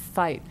harder to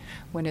fight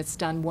when it's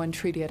done one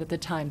treaty at a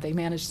time. They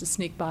manage to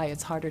sneak by.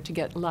 It's harder to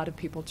get a lot of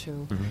people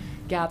to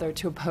gather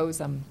to oppose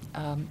them.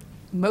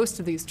 Most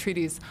of these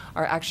treaties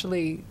are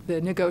actually,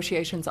 the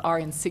negotiations are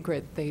in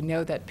secret. They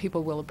know that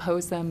people will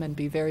oppose them and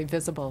be very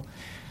visible.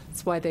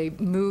 That's why they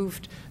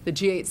moved the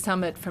G8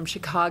 summit from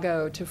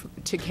Chicago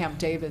to Camp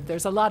David.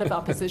 There's a lot of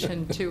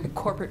opposition to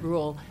corporate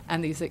rule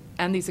and these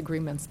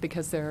agreements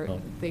because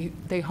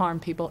they harm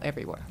people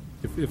everywhere.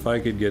 If I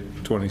could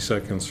get 20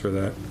 seconds for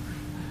that.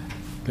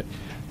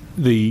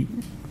 The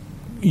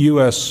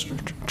U.S.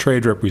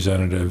 Trade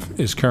Representative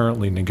is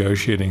currently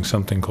negotiating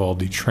something called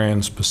the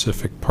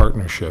Trans-Pacific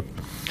Partnership.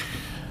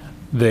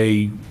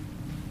 They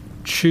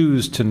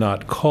choose to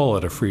not call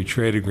it a free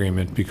trade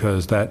agreement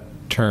because that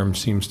term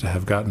seems to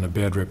have gotten a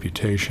bad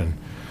reputation.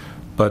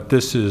 But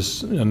this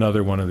is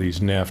another one of these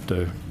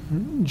NAFTA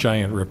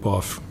giant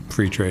rip-off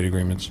free trade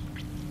agreements.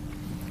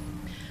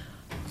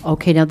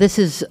 Okay, now this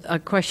is a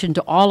question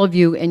to all of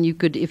you, and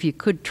if you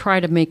could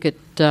try to make it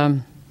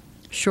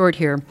short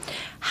here.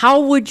 How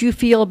would you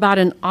feel about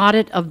an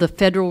audit of the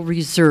Federal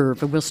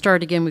Reserve? And we'll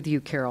start again with you,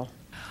 Carol.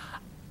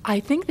 I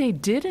think they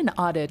did an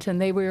audit, and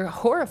they were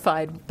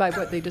horrified by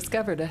what they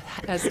discovered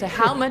as to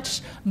how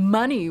much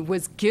money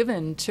was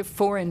given to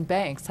foreign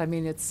banks. I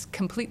mean, it's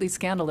completely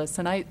scandalous,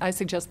 and I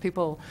suggest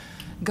people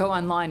go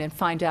online and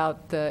find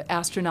out the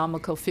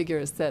astronomical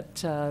figures that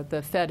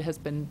the Fed has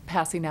been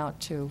passing out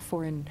to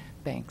foreign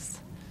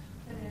banks.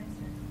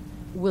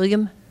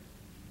 William?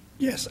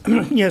 Yes,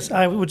 yes,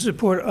 I would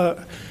support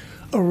a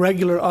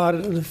regular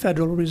audit of the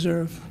Federal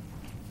Reserve.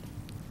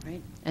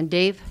 Right. And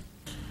Dave?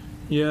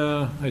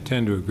 Yeah, I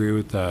tend to agree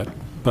with that.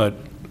 But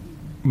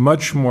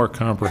much more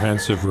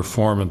comprehensive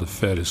reform of the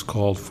Fed is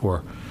called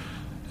for.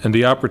 And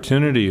the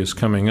opportunity is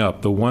coming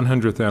up. The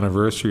 100th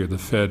anniversary of the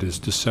Fed is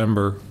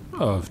December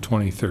of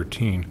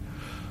 2013.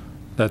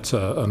 That's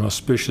an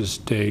auspicious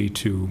day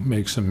to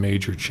make some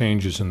major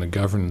changes in the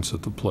governance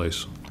of the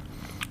place.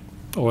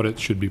 Audit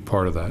should be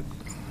part of that.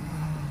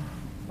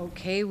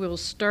 Okay, we'll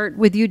start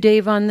with you,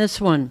 Dave, on this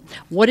one.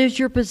 What is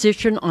your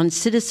position on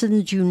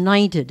Citizens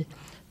United,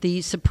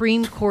 the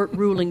Supreme Court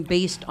ruling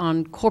based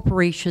on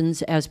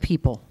corporations as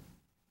people?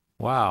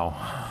 Wow.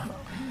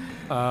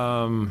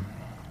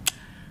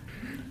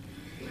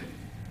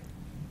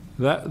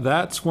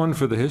 That's one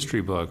for the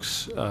history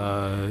books.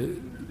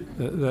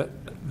 That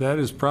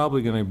is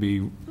probably going to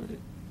be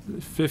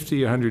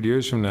 50, 100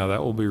 years from now,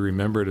 that will be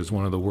remembered as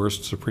one of the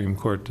worst Supreme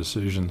Court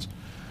decisions,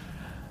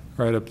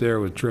 right up there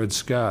with Dred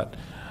Scott.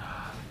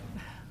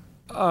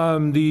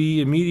 The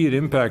immediate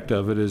impact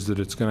of it is that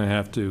it's going to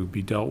have to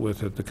be dealt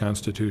with at the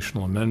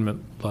constitutional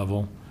amendment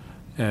level.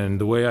 And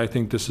the way I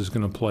think this is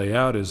going to play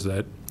out is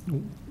that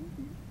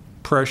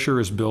pressure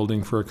is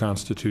building for a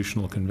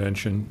constitutional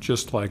convention,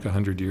 just like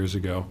 100 years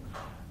ago.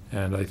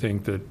 And I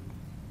think that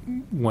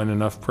when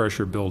enough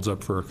pressure builds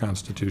up for a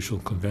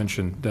constitutional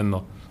convention, then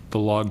the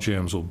log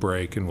jams will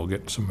break and we'll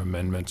get some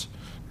amendments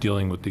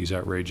dealing with these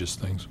outrageous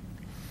things.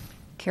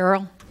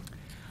 Carol?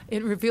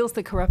 It reveals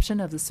the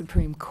corruption of the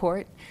Supreme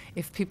Court.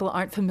 If people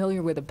aren't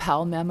familiar with the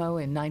Powell Memo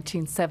in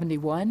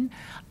 1971,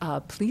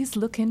 please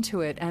look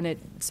into it, and it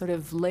sort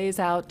of lays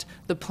out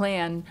the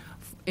plan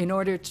in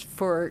order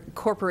for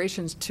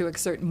corporations to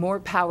exert more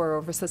power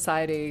over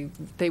society.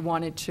 They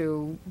wanted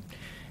to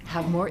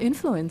have more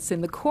influence in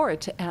the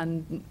court,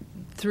 and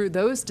through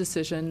those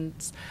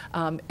decisions,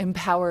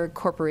 empower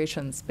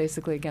corporations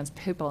basically against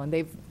people, and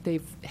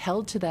they've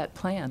held to that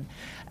plan.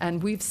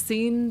 And we've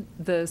seen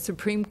the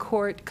Supreme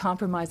Court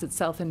compromise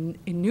itself in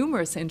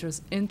numerous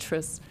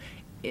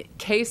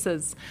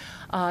cases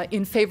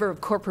in favor of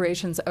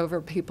corporations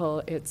over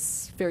people.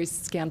 It's very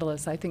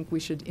scandalous. I think we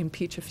should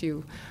impeach a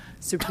few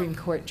Supreme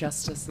Court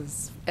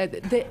justices.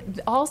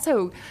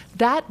 Also,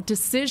 that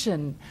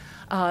decision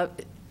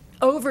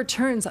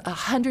overturns a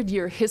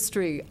 100-year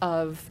history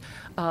of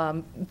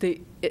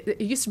it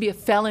used to be a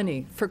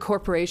felony for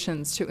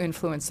corporations to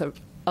influence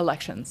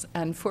elections,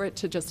 and for it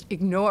to just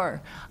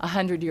ignore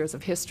 100 years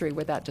of history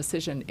with that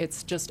decision,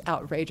 it's just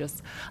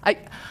outrageous.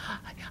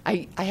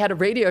 I had a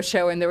radio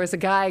show, and there was a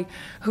guy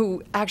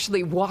who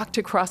actually walked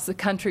across the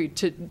country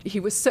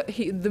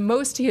the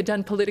most he had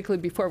done politically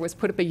before was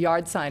put up a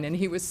yard sign, and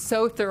he was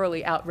so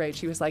thoroughly outraged.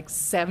 He was like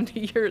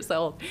 70 years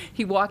old.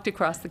 He walked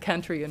across the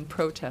country in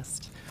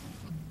protest.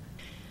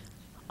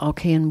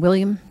 Okay, and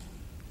William?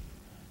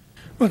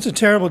 Well, it's a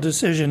terrible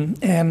decision,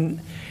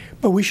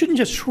 but we shouldn't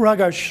just shrug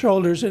our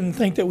shoulders and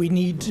think that we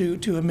need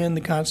to amend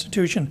the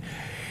Constitution,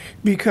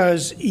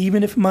 because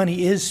even if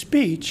money is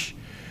speech,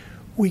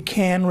 we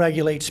can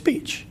regulate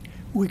speech.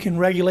 We can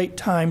regulate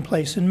time,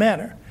 place, and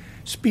manner.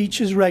 Speech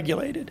is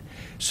regulated.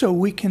 So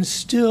we can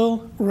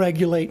still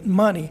regulate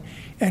money,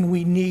 and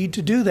we need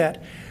to do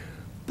that.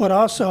 But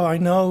also, I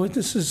know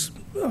this is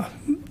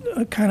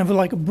kind of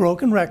like a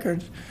broken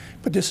record,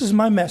 but this is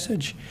my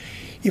message.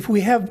 If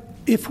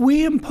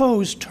we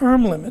impose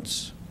term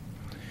limits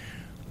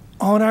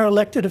on our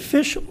elected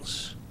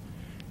officials,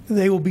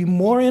 they will be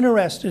more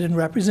interested in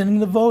representing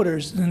the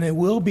voters than they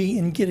will be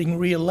in getting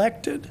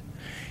reelected,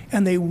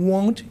 and they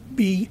won't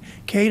be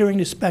catering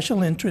to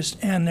special interests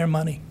and their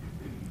money.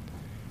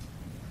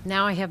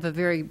 Now I have a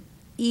very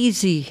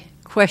easy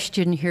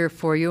question here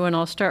for you, and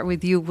I'll start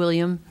with you,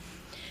 William.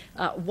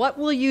 What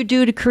will you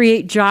do to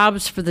create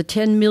jobs for the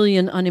 10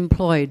 million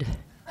unemployed?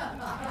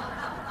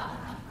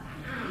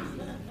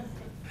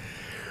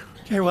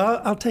 Okay,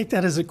 well, I'll take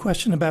that as a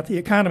question about the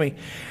economy.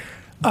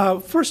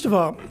 First of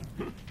all,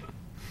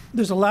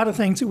 there's a lot of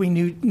things that we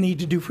need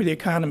to do for the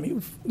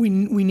economy. We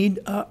need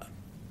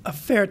a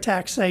fair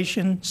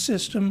taxation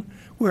system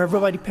where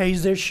everybody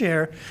pays their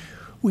share.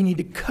 We need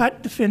to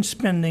cut defense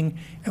spending,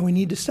 and we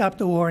need to stop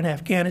the war in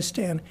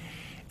Afghanistan,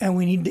 and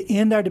we need to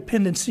end our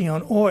dependency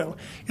on oil.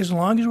 As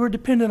long as we're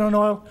dependent on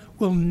oil,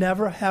 we'll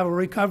never have a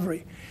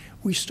recovery.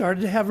 We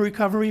started to have a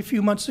recovery a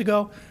few months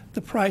ago.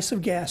 The price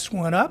of gas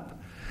went up,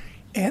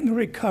 and the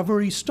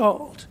recovery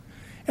stalled.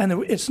 And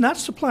it's not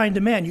supply and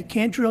demand. You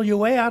can't drill your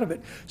way out of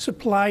it.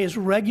 Supply is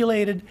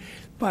regulated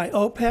by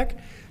OPEC,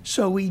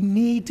 so we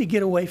need to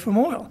get away from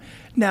oil.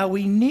 Now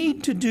we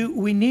need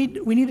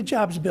a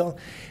jobs bill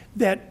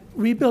that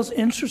rebuilds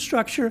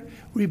infrastructure,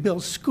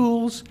 rebuilds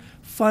schools,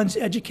 funds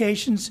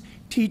educations,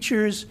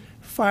 teachers,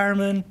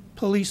 firemen,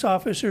 police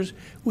officers.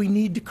 We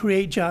need to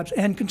create jobs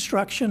and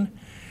construction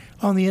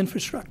on the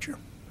infrastructure.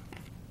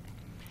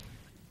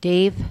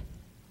 Dave?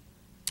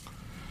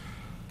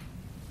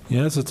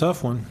 Yeah, it's a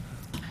tough one.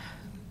 I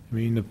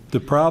mean, the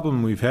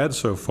problem we've had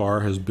so far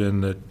has been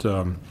that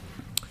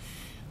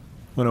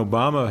when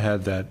Obama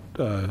had that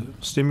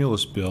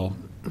stimulus bill,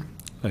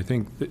 I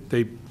think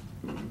that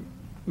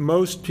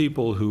most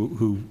people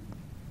who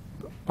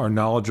are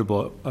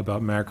knowledgeable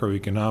about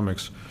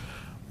macroeconomics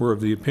were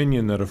of the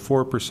opinion that a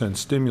 4%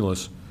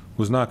 stimulus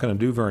was not going to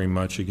do very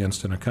much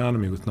against an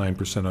economy with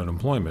 9%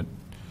 unemployment.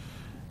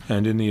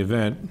 And in the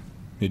event,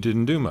 it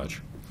didn't do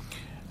much.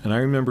 And I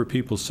remember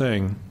people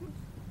saying,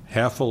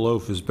 half a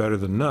loaf is better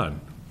than none.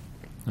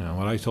 Now,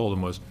 what I told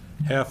them was,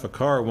 half a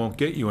car won't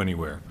get you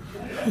anywhere.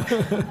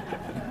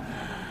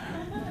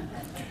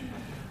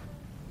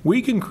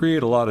 We can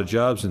create a lot of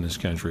jobs in this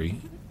country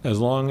as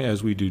long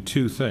as we do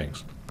two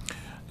things.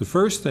 The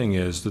first thing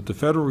is that the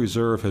Federal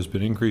Reserve has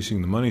been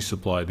increasing the money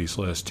supply these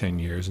last 10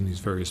 years in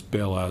these various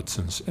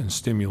bailouts and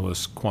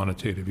stimulus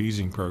quantitative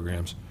easing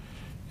programs,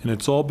 and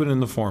it's all been in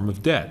the form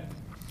of debt.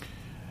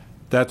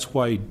 That's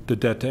why the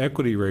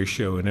debt-to-equity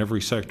ratio in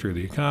every sector of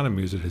the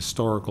economy is at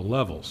historical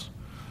levels.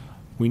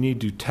 We need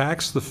to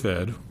tax the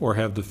Fed or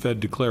have the Fed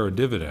declare a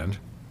dividend.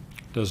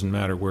 Doesn't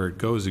matter where it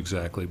goes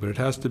exactly, but it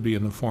has to be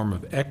in the form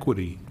of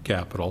equity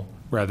capital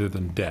rather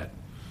than debt.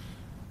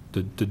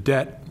 The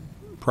debt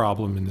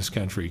problem in this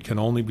country can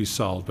only be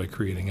solved by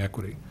creating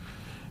equity.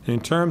 And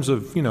in terms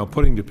of,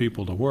 putting the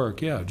people to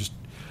work,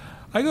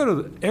 I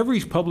go to every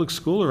public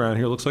school around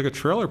here looks like a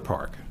trailer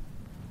park.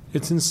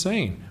 It's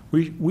insane.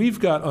 We've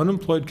got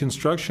unemployed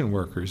construction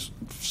workers,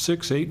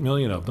 6-8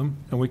 million of them,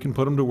 and we can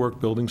put them to work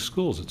building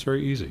schools. It's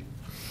very easy.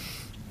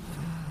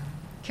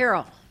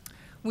 Carol?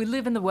 We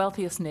live in the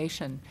wealthiest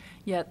nation,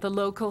 yet the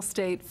local,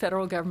 state,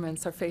 federal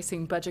governments are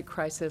facing budget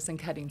crisis and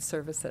cutting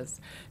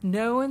services.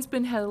 No one's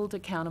been held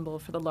accountable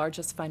for the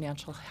largest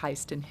financial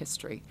heist in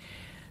history.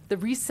 The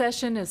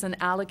recession is an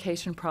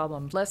allocation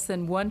problem. Less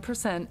than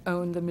 1%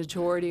 own the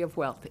majority of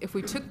wealth. If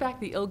we took back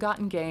the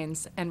ill-gotten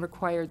gains and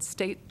required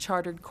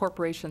state-chartered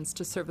corporations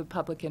to serve the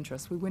public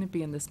interest, we wouldn't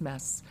be in this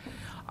mess.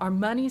 Our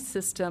money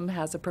system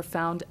has a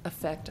profound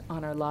effect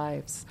on our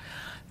lives.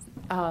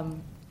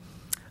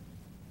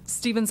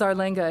 Stephen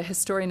Zarlenga, a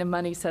historian of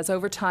money, says,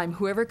 over time,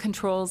 whoever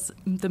controls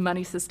the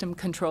money system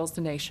controls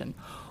the nation.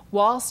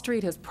 Wall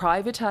Street has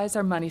privatized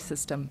our money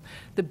system.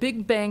 The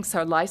big banks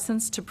are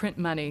licensed to print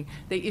money.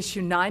 They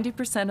issue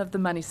 90% of the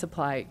money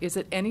supply. Is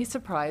it any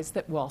surprise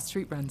that Wall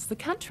Street runs the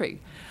country?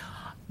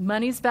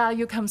 Money's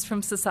value comes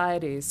from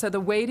society, so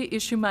the way to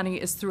issue money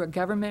is through a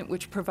government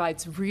which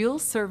provides real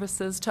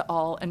services to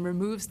all and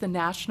removes the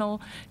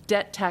national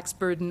debt tax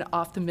burden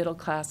off the middle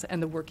class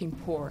and the working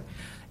poor.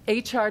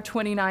 H.R.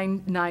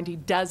 2990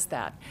 does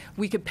that.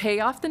 We could pay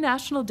off the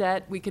national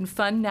debt, we can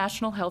fund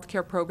national health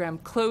care program,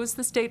 close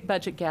the state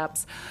budget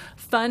gaps,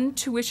 fund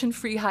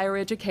tuition-free higher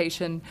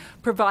education,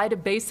 provide a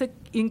basic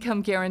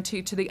income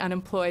guarantee to the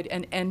unemployed,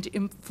 and end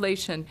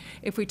inflation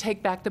if we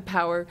take back the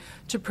power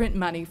to print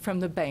money from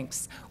the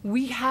banks.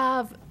 We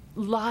have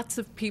lots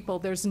of people.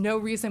 There's no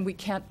reason we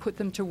can't put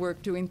them to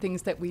work doing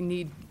things that we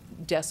need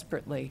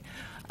desperately.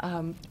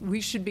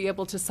 We should be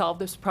able to solve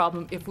this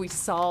problem if we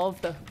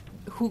solve the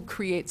who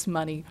creates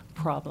money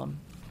problem.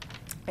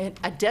 And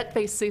a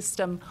debt-based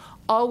system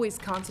always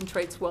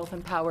concentrates wealth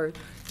and power,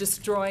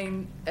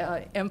 destroying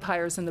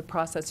empires in the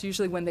process,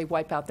 usually when they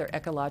wipe out their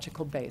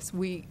ecological base.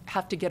 We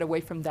have to get away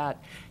from that,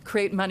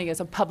 create money as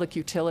a public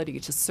utility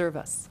to serve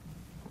us.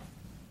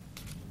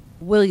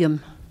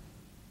 William?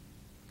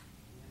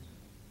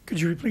 Could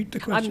you repeat the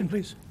question,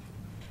 please?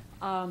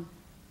 I'm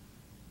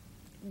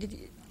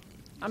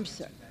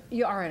sorry.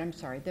 Yeah, all right, I'm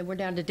sorry. Then we're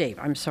down to Dave.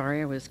 I'm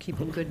sorry, I was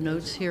keeping good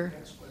notes here.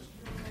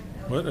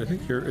 What? I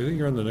think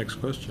you're on the next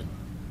question.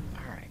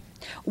 All right.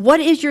 What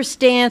is your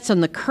stance on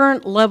the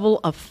current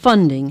level of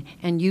funding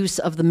and use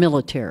of the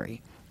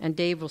military? And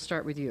Dave, we'll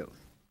start with you.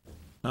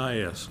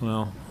 Yes.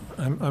 Well,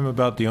 I'm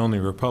about the only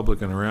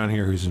Republican around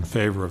here who's in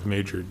favor of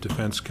major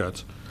defense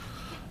cuts.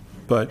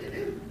 But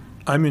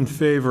I'm in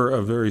favor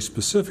of very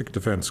specific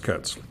defense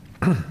cuts.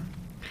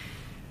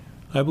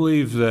 I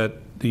believe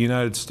that the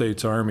United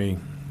States Army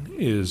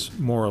is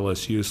more or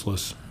less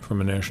useless from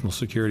a national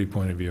security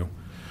point of view.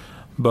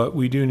 But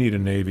we do need a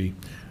Navy.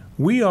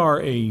 We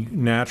are a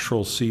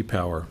natural sea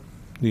power.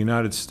 The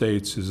United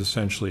States is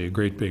essentially a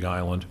great big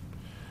island.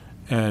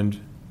 And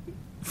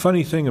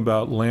funny thing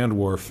about land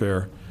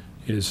warfare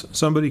is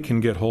somebody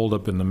can get holed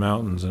up in the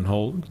mountains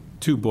and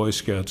two Boy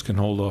Scouts can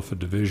hold off a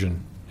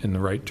division in the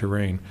right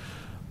terrain.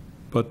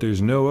 But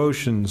there's no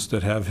oceans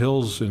that have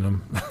hills in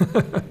them.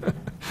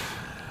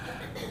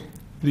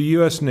 The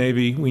U.S.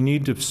 Navy, we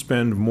need to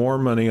spend more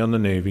money on the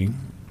Navy,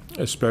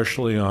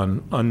 especially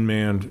on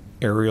unmanned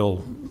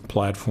aerial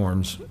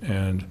platforms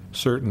and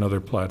certain other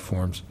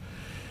platforms.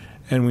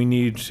 And we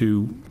need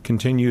to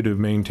continue to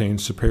maintain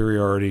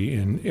superiority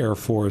in Air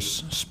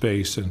Force,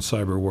 space, and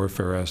cyber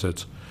warfare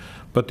assets.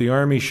 But the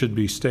Army should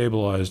be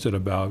stabilized at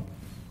about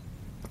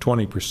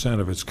 20%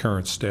 of its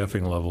current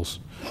staffing levels.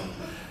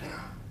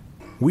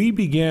 We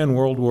began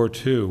World War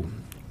II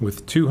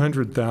with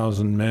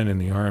 200,000 men in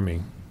the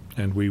Army,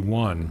 and we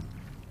won.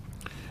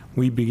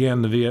 We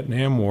began the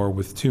Vietnam War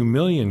with 2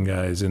 million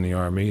guys in the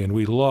Army, and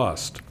we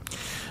lost.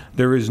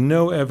 There is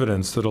no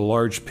evidence that a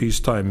large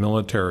peacetime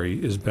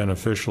military is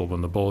beneficial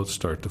when the bullets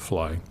start to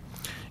fly.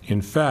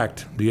 In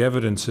fact, the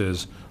evidence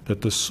is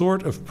that the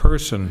sort of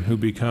person who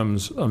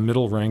becomes a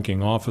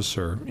middle-ranking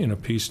officer in a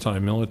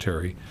peacetime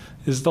military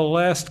is the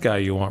last guy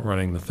you want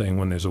running the thing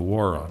when there's a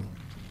war on.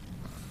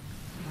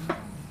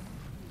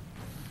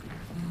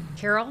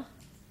 Carol?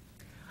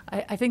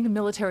 I think the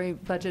military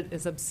budget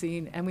is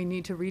obscene, and we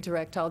need to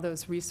redirect all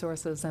those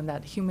resources and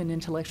that human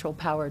intellectual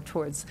power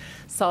towards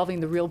solving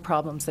the real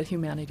problems that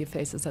humanity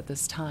faces at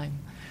this time.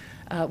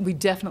 We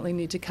definitely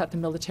need to cut the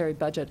military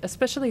budget,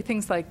 especially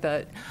things like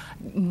the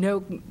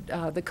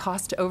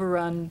cost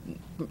overrun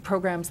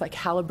programs like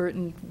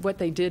Halliburton. What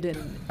they did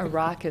in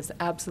Iraq is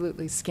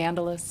absolutely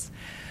scandalous.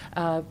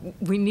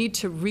 We need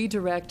to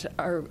redirect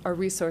our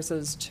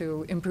resources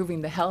to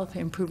improving the health,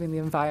 improving the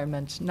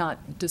environment,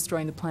 not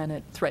destroying the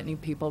planet, threatening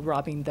people,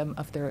 robbing them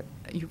of their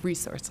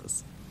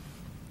resources.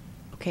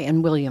 Okay,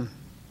 and William.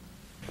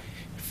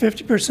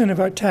 50%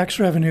 of our tax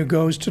revenue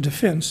goes to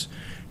defense.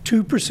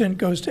 2%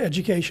 goes to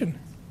education.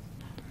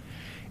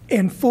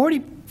 And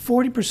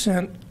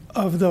 40%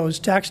 of those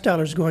tax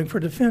dollars going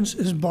for defense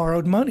is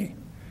borrowed money.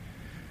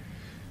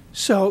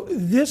 So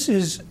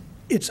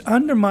it's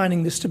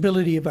undermining the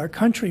stability of our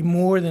country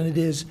more than it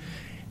is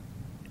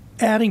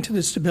adding to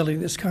the stability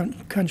of this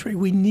country.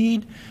 We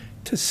need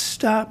to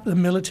stop the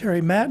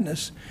military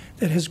madness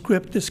that has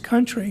gripped this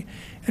country,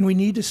 and we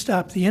need to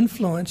stop the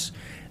influence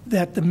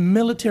that the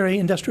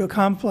military-industrial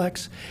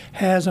complex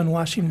has on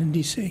Washington,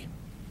 D.C.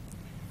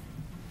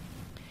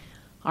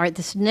 All right,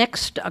 this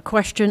next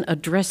question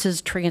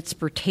addresses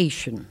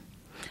transportation.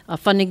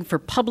 Funding for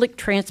public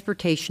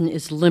transportation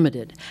is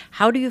limited.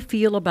 How do you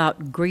feel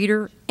about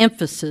greater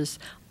emphasis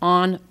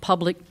on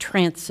public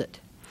transit?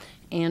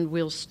 And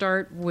we'll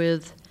start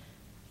with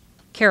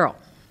Carol.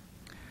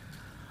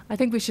 I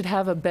think we should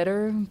have a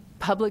better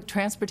public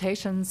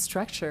transportation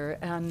structure,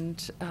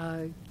 and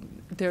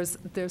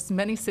there's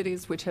many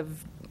cities which have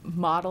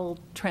model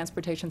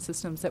transportation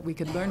systems that we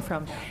could learn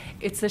from.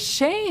 It's a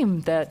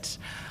shame that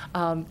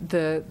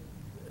the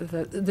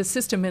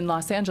system in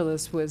Los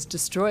Angeles was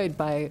destroyed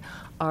by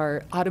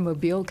our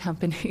automobile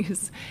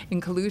companies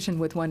in collusion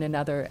with one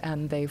another,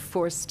 and they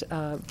forced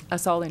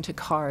us all into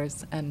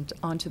cars and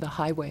onto the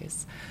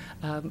highways.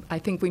 I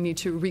think we need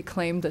to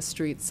reclaim the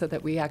streets so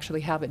that we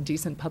actually have a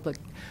decent public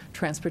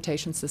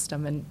transportation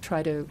system and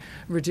try to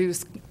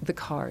reduce the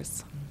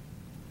cars.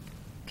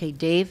 Okay,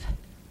 Dave?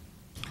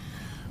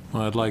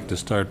 Well, I'd like to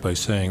start by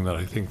saying that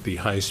I think the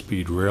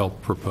high-speed rail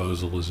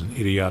proposal is an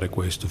idiotic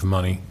waste of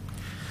money.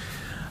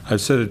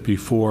 I've said it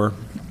before,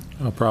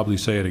 I'll probably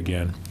say it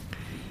again.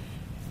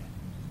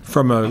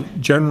 From a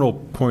general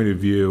point of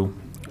view,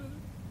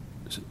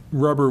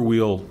 rubber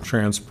wheel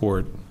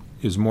transport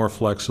is more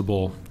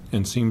flexible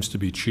and seems to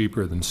be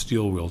cheaper than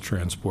steel wheel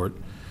transport,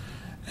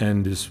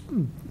 and is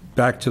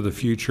back to the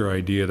future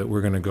idea that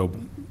we're going to go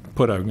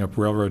putting up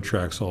railroad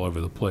tracks all over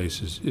the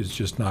place is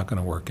just not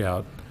going to work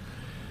out.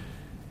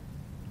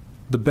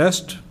 The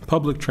best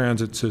public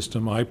transit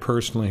system I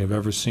personally have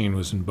ever seen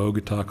was in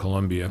Bogota,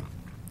 Colombia.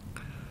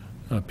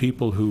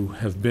 People who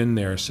have been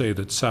there say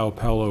that Sao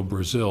Paulo,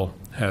 Brazil,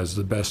 has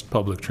the best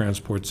public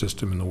transport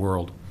system in the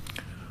world.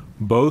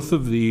 Both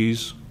of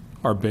these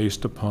are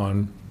based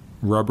upon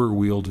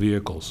rubber-wheeled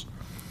vehicles.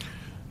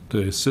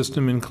 The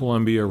system in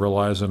Colombia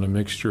relies on a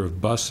mixture of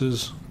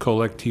buses,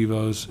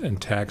 colectivos,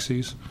 and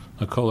taxis.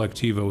 A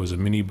colectivo is a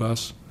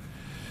minibus.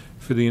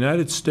 For the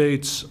United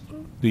States,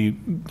 the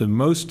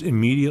most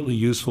immediately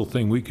useful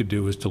thing we could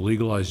do is to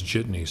legalize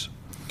jitneys.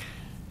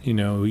 You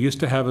know, we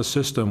used to have a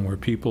system where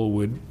people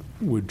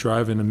would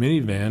drive in a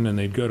minivan and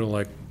they'd go to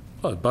like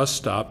a bus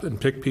stop and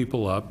pick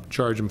people up,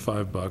 charge them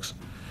 $5.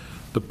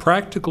 The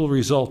practical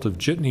result of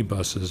jitney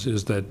buses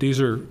is that these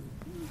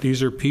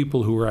are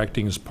people who are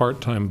acting as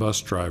part-time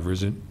bus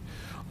drivers, and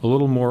a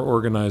little more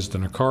organized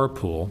than a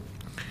carpool,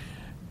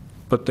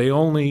 but they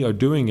only are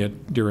doing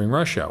it during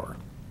rush hour,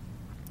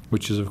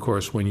 which is, of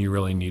course, when you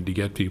really need to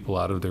get people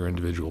out of their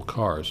individual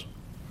cars.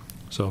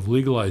 So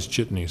legalized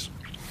jitneys.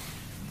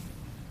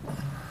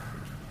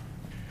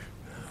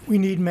 We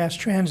need mass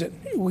transit.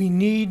 We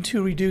need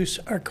to reduce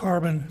our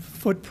carbon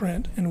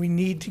footprint, and we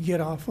need to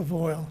get off of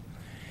oil.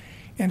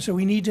 And so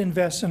we need to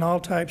invest in all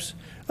types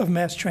of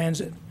mass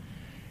transit.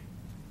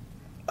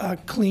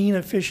 Clean,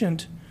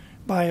 efficient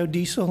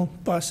biodiesel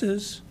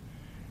buses.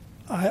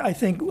 I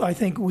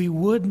think we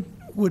would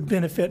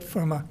benefit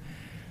from a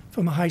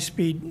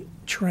high-speed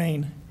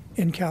train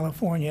in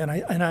California,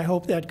 and I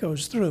hope that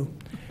goes through.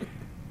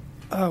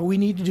 We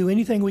need to do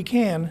anything we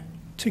can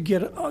to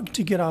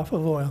get off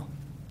of oil.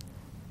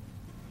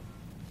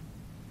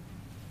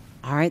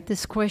 All right,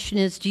 this question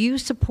is, do you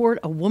support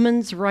a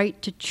woman's right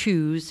to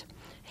choose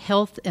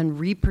health and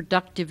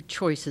reproductive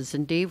choices?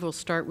 And Dave, we'll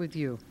start with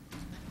you.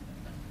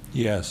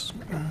 Yes.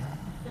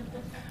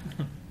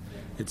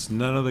 It's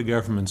none of the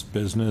government's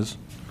business.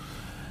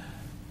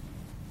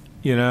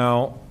 You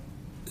know,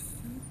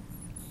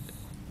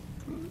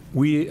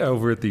 we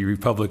over at the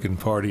Republican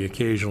Party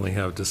occasionally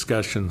have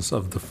discussions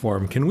of the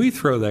form, can we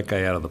throw that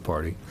guy out of the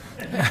party?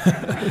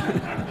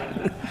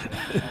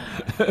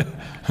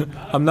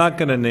 I'm not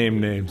going to name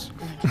names,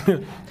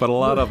 but a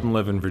lot of them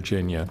live in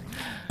Virginia.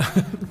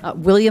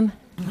 William?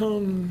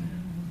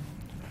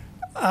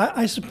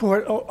 I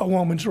support a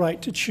woman's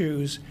right to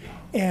choose,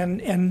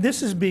 and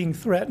this is being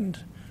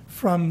threatened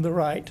from the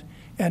right,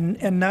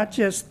 and not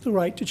just the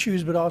right to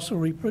choose, but also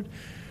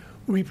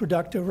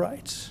reproductive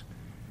rights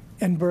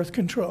and birth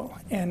control.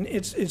 And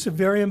it's a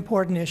very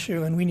important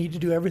issue, and we need to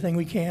do everything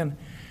we can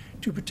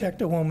to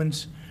protect a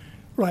woman's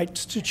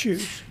rights to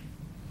choose.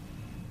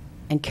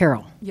 And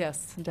Carol?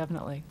 Yes,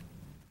 definitely.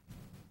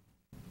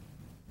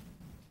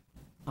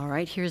 All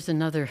right, here's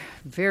another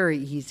very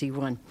easy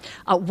one.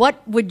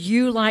 What would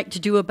you like to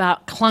do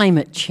about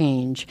climate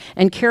change?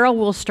 And Carol,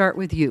 we'll start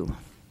with you.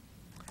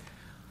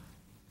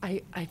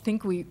 I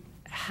think we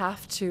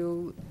have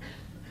to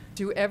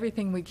do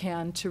everything we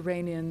can to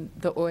rein in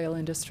the oil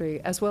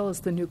industry as well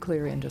as the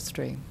nuclear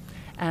industry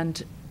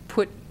and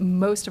put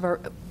most of our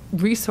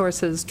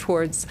resources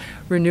towards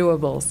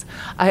renewables.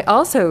 I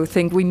also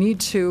think we need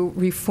to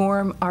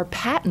reform our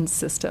patent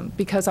system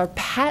because our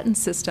patent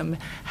system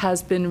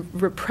has been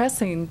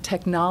repressing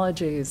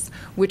technologies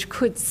which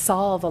could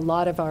solve a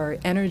lot of our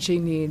energy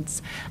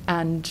needs,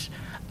 and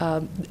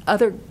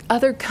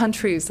other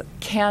countries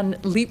can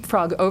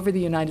leapfrog over the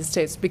United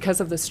States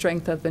because of the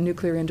strength of the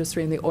nuclear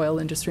industry and the oil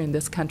industry in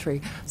this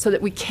country, so that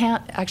we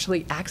can't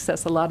actually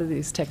access a lot of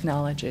these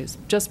technologies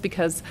just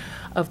because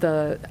of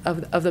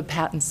the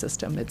patent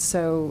system. It's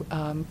so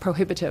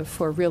prohibitive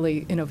for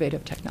really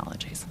innovative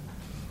technologies.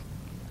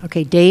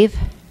 Okay, Dave?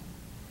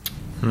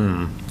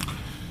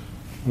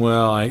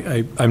 Well,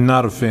 I'm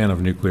not a fan of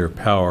nuclear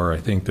power. I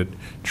think that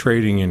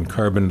trading in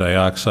carbon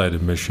dioxide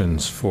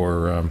emissions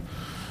for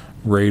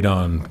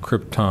radon,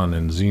 krypton,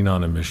 and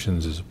xenon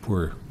emissions is a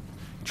poor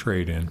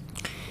trade-in.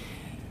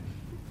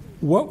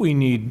 What we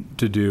need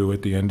to do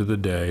at the end of the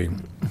day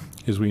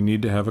is we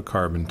need to have a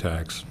carbon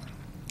tax.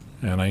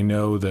 And I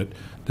know that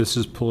this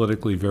is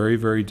politically very,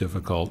 very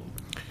difficult,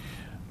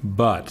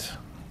 but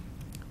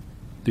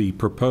the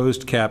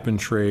proposed cap and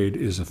trade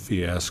is a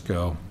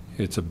fiasco.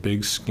 It's a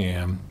big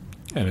scam,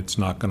 and it's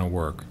not going to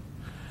work.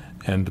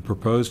 And the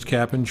proposed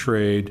cap and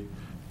trade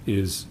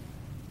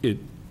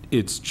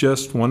it's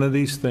just one of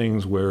these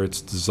things where it's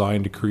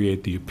designed to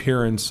create the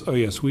appearance, oh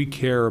yes, we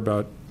care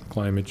about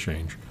climate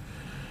change.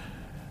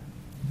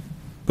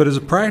 But as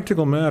a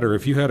practical matter,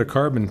 if you had a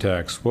carbon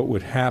tax, what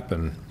would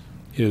happen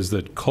is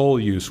that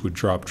coal use would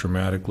drop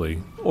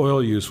dramatically,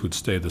 oil use would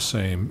stay the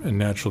same, and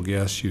natural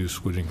gas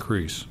use would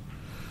increase.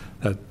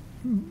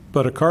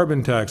 But a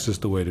carbon tax is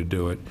the way to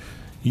do it.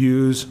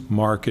 Use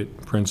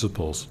market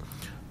principles.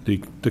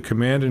 The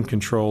command and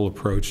control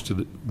approach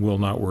will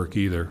not work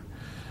either.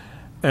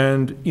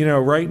 And, you know,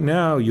 right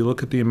now, you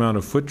look at the amount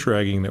of foot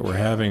dragging that we're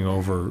having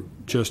over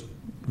just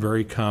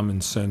very common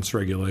sense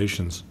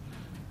regulations.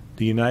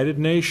 The United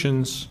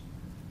Nations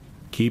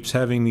keeps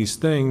having these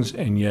things,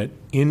 and yet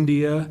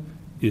India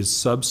is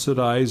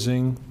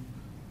subsidizing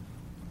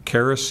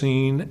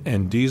kerosene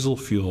and diesel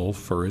fuel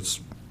for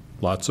its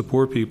lots of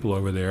poor people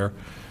over there.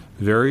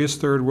 Various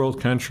third world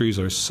countries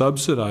are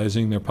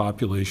subsidizing their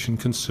population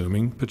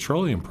consuming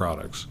petroleum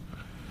products.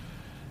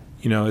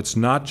 You know, it's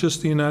not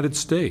just the United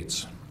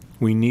States.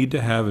 We need to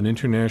have an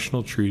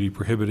international treaty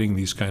prohibiting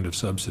these kind of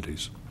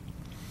subsidies.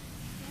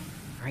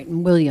 All right,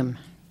 and William?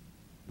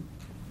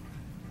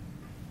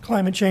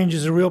 Climate change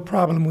is a real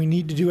problem. We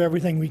need to do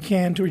everything we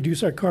can to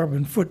reduce our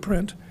carbon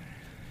footprint.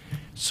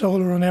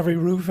 Solar on every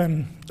roof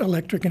and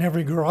electric in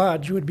every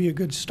garage would be a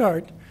good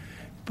start,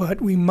 but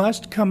we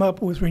must come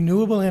up with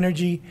renewable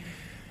energy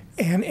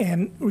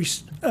and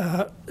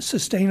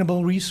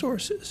sustainable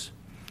resources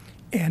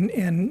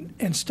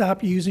and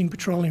stop using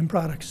petroleum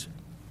products.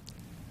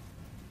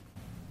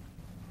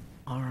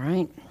 All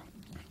right.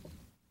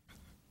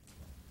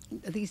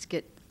 These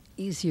get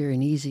easier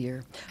and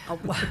easier.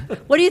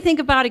 What do you think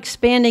about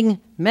expanding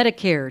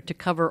Medicare to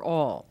cover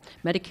all?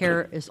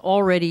 Medicare is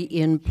already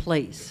in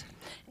place.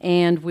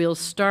 And we'll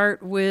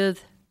start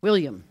with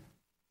William.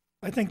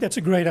 I think that's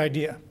a great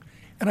idea.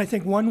 And I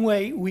think one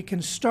way we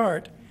can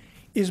start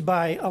is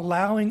by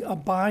allowing a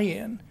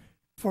buy-in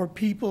for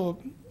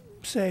people,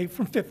 say,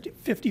 from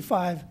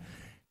 55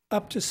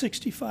 up to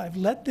 65.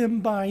 Let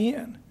them buy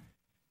in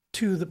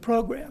to the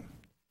program.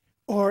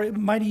 Or it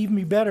might even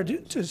be better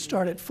to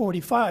start at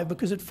 45,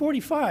 because at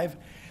 45,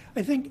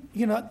 I think,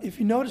 you know, if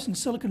you notice in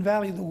Silicon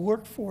Valley, the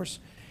workforce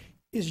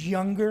is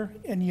younger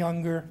and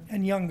younger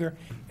and younger,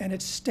 and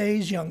it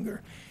stays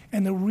younger.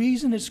 And the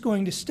reason it's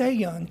going to stay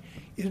young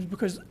is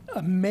because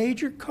a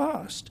major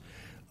cost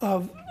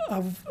of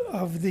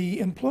the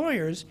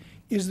employers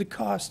is the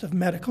cost of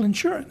medical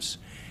insurance.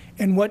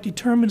 And what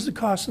determines the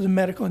cost of the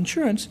medical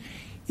insurance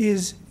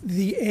is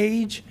the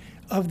age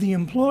of the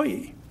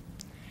employee.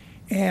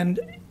 And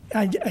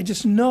I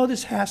just know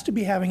this has to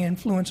be having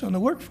influence on the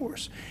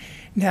workforce.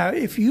 Now,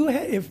 if a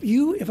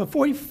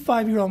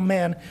 45-year-old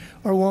man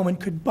or woman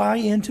could buy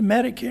into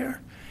Medicare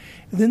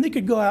Then they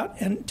could go out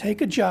and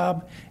take a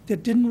job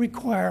that didn't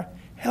require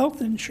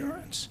health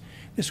insurance.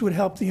 This would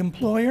help the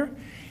employer,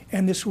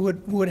 and this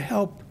would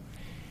help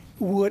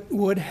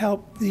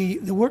the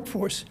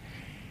workforce.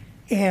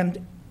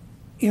 And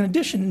in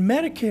addition,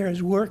 Medicare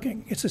is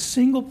working. It's a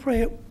single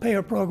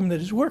payer program that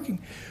is working.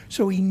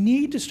 So we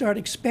need to start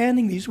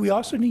expanding these. We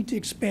also need to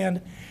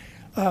expand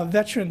the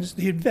Veterans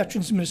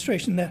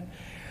Administration. That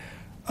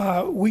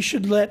we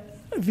should let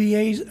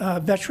VA's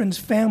veterans'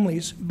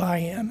 families buy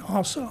in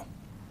also.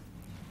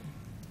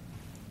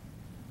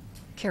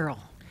 Carol.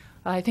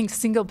 I think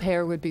single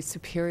payer would be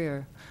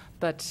superior,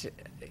 but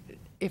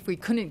if we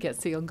couldn't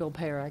get single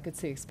payer, I could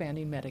see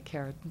expanding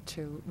Medicare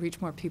to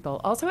reach more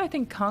people. Also, I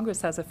think Congress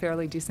has a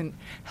fairly decent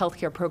health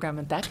care program,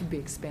 and that could be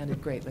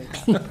expanded greatly.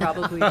 That would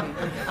probably be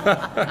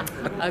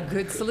a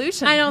good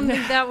solution. I don't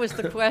think that was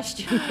the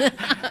question.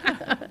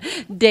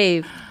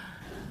 Dave.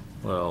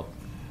 Well,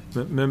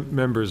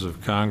 members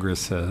of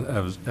Congress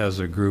as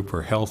a group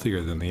are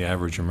healthier than the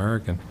average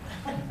American.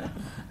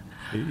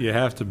 You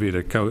have to be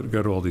to go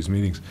to all these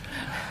meetings.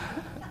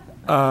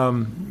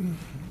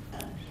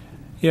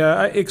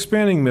 Yeah,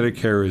 expanding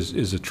Medicare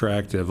is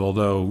attractive,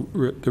 although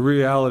the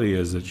reality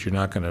is that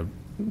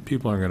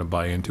people aren't going to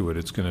buy into it.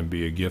 It's going to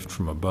be a gift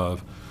from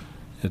above.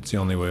 It's the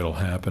only way it'll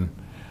happen.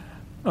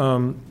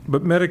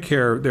 But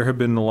Medicare, there have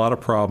been a lot of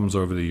problems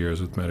over the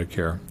years with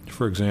Medicare.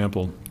 For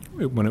example,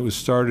 when it was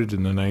started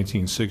in the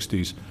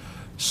 1960s,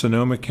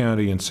 Sonoma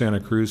County and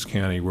Santa Cruz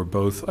County were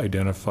both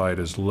identified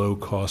as low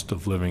cost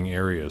of living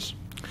areas.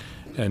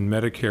 And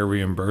Medicare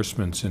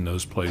reimbursements in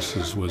those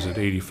places was at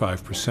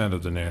 85%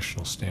 of the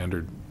national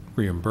standard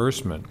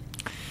reimbursement.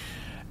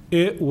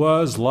 It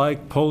was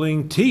like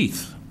pulling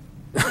teeth.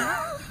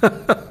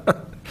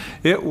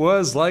 It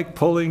was like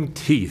pulling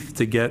teeth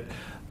to get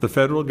the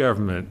federal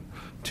government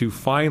to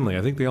finally,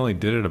 I think they only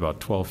did it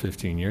about 12,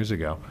 15 years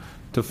ago,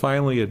 to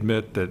finally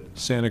admit that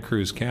Santa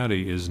Cruz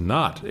County is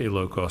not a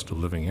low cost of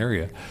living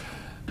area.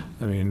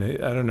 I mean,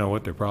 I don't know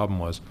what their problem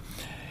was.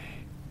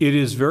 It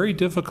is very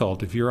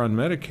difficult if you're on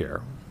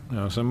Medicare.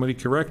 Now, somebody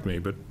correct me,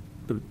 but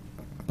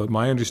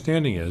my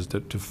understanding is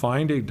that to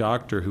find a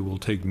doctor who will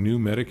take new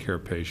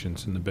Medicare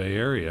patients in the Bay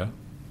Area,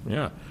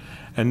 yeah,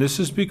 and this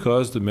is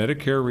because the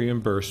Medicare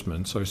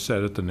reimbursements are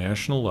set at the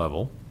national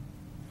level,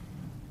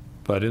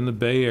 but in the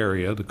Bay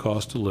Area, the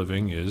cost of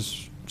living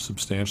is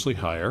substantially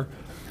higher,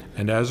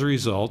 and as a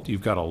result,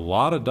 you've got a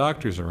lot of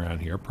doctors around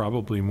here,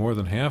 probably more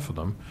than half of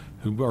them,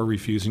 who are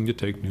refusing to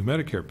take new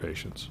Medicare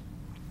patients.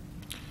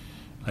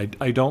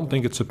 I don't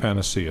think it's a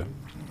panacea.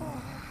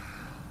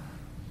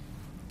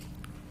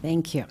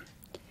 Thank you.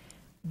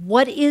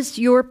 What is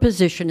your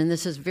position, and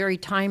this is very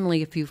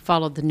timely if you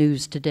followed the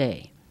news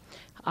today,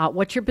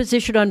 what's your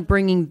position on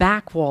bringing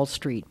back Wall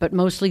Street, but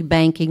mostly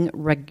banking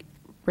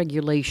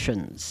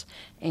regulations?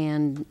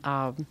 And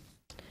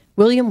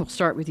William, we'll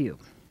start with you.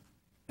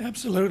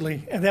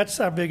 Absolutely, and that's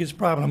our biggest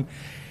problem.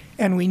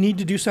 And we need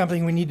to do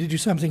something. We need to do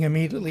something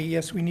immediately.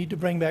 Yes, we need to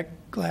bring back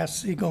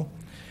Glass-Steagall.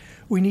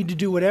 We need to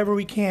do whatever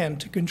we can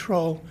to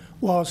control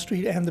Wall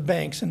Street and the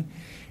banks.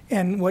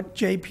 And what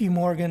J.P.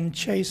 Morgan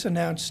Chase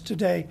announced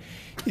today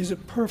is a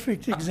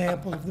perfect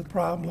example of the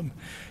problem.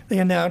 They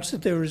announced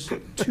that there was a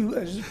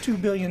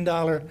 $2 billion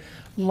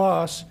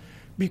loss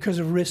because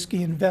of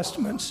risky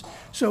investments.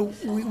 So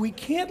we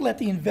can't let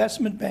the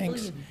investment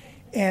banks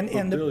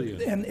and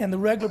the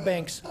regular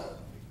banks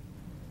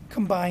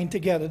combine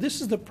together.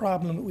 This is the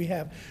problem that we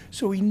have.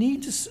 So we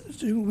need to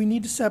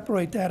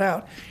separate that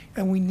out,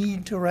 and we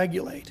need to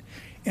regulate.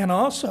 And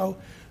also,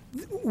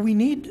 we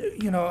need,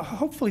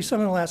 hopefully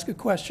someone will ask a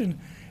question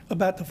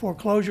about the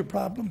foreclosure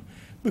problem,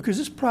 because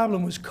this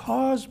problem was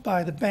caused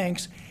by the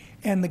banks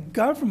and the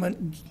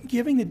government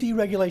giving the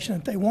deregulation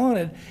that they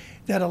wanted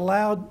that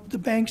allowed the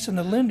banks and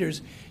the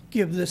lenders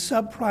give the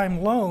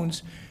subprime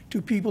loans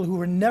to people who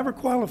were never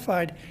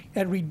qualified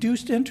at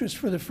reduced interest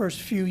for the first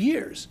few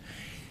years.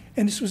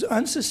 And this was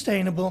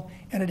unsustainable,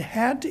 and it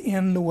had to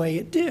end the way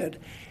it did.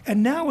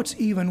 And now what's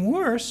even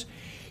worse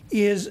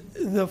is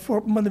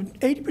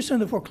 80% of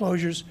the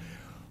foreclosures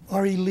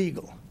are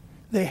illegal.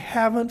 They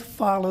haven't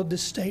followed the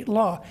state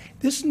law.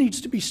 This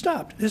needs to be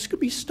stopped. This could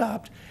be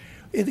stopped.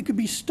 It could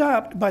be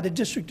stopped by the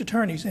district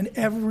attorneys in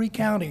every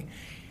county.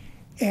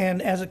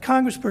 And as a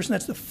congressperson,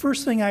 that's the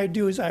first thing I would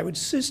do, is I would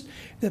insist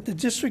that the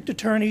district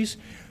attorneys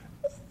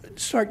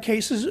start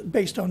cases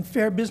based on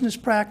fair business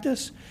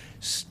practice,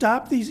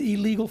 stop these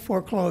illegal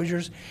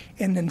foreclosures,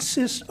 and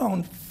insist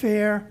on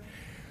fair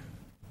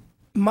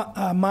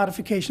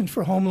modifications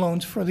for home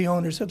loans for the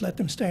owners that let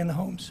them stay in the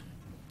homes.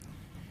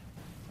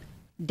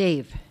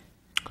 Dave.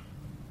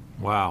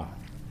 Wow.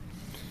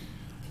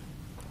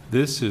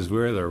 This is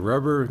where the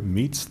rubber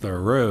meets the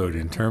road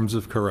in terms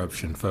of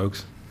corruption,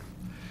 folks.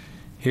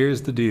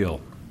 Here's the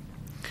deal.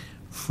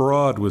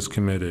 Fraud was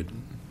committed,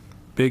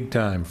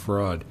 big-time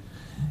fraud.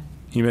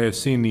 You may have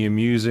seen the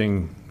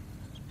amusing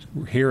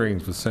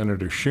hearings with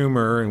Senator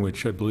Schumer, in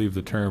which I believe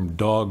the term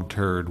dog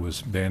turd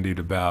was bandied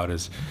about.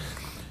 As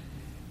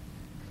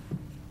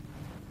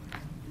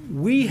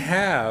we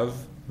have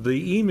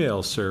the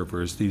email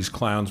servers these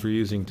clowns were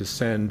using to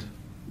send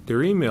their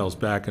emails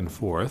back and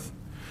forth.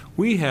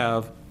 We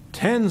have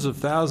tens of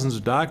thousands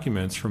of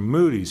documents from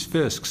Moody's,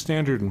 Fisk,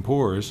 Standard &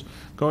 Poor's,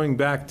 going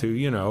back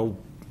to,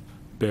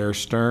 Bear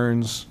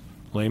Stearns,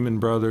 Lehman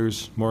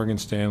Brothers, Morgan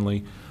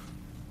Stanley.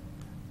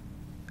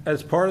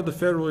 As part of the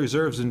Federal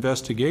Reserve's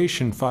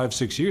investigation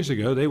 5-6 years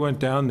ago, they went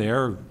down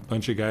there, a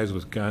bunch of guys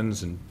with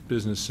guns and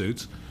business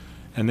suits,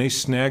 and they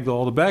snagged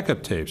all the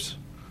backup tapes.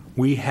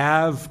 We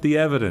have the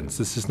evidence.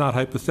 This is not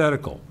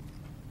hypothetical.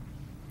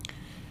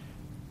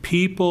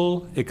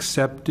 People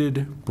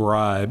accepted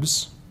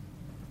bribes,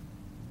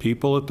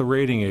 people at the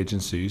rating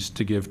agencies,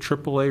 to give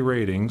AAA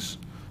ratings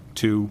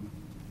to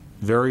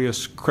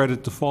various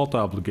credit default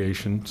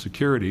obligation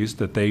securities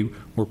that they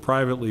were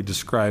privately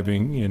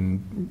describing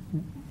in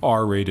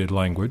R-rated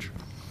language.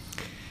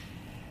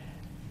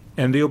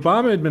 And the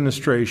Obama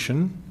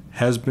administration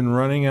has been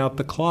running out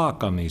the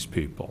clock on these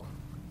people.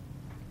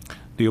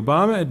 The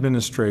Obama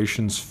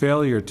administration's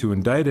failure to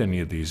indict any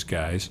of these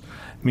guys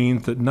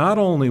means that not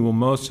only will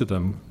most of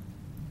them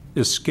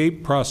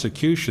escape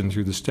prosecution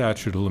through the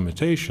statute of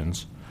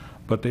limitations,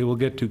 but they will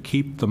get to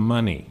keep the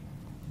money.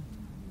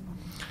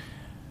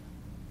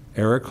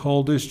 Eric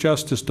Holder's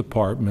Justice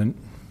Department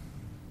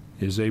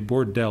is a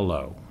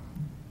bordello.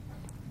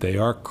 They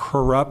are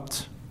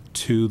corrupt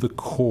to the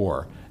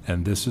core,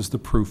 and this is the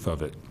proof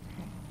of it.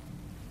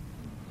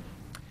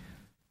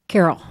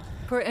 Carol.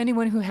 For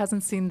anyone who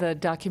hasn't seen the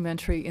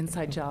documentary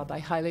Inside Job, I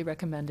highly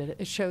recommend it.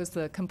 It shows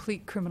the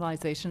complete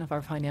criminalization of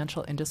our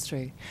financial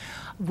industry.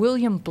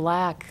 William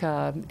Black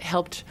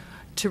helped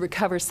to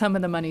recover some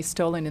of the money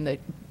stolen in the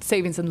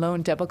savings and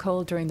loan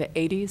debacle during the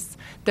 80s.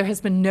 There has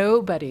been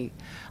nobody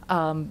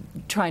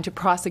trying to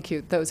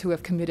prosecute those who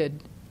have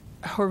committed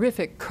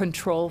horrific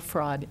control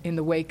fraud in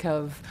the wake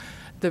of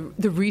the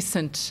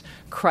recent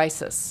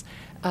crisis.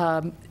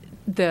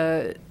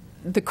 The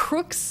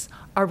crooks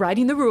are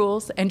writing the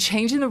rules and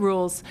changing the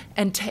rules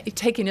and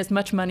taking as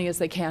much money as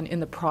they can in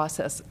the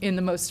process in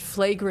the most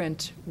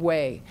flagrant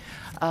way.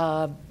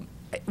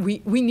 We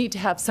need to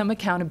have some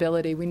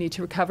accountability. We need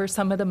to recover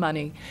some of the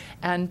money,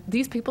 and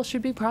these people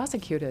should be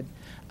prosecuted.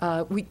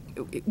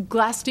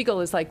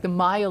 Glass-Steagall is like the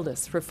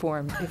mildest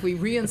reform. If we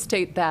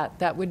reinstate that,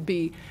 that would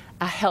be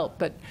a help.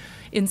 But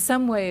in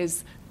some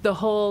ways, the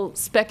whole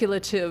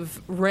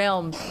speculative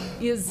realm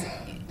is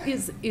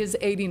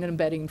aiding and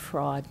abetting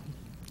fraud.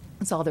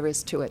 That's all there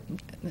is to it.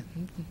 All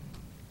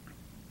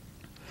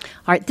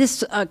right,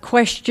 this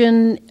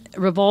question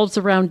revolves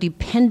around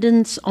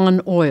dependence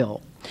on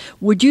oil.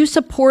 Would you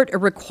support a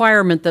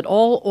requirement that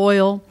all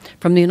oil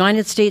from the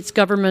United States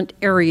government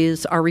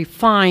areas are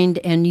refined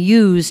and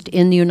used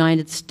in the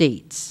United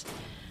States?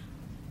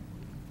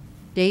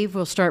 Dave,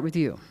 we'll start with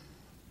you.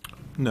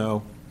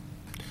 No.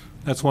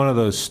 That's one of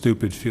those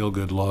stupid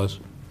feel-good laws.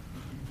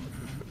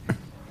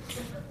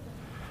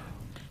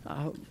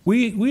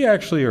 We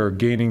actually are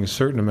gaining a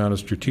certain amount of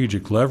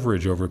strategic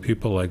leverage over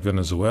people like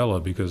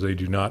Venezuela because they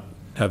do not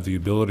have the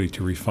ability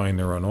to refine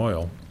their own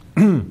oil.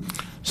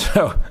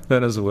 So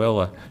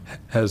Venezuela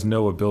has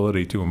no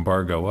ability to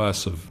embargo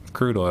us of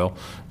crude oil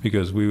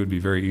because we would be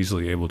very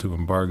easily able to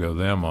embargo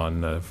them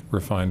on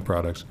refined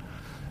products.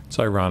 It's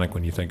ironic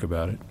when you think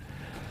about it.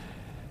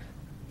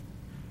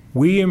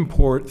 We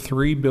import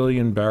 3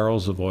 billion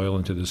barrels of oil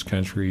into this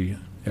country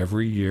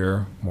every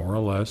year, more or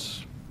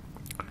less.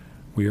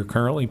 We are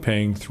currently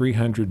paying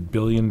 $300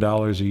 billion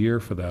a year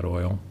for that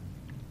oil.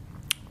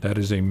 That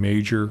is a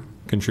major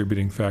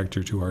contributing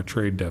factor to our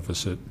trade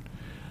deficit.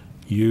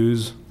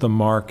 Use the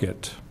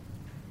market.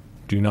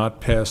 Do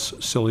not pass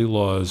silly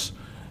laws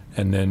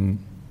and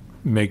then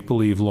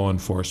make-believe law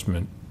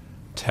enforcement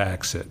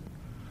tax it.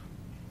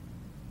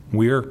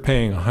 We are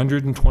paying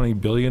 $120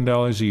 billion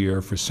a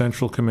year for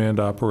Central Command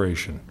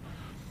operation.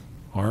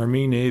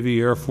 Army, Navy,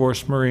 Air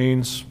Force,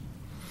 Marines,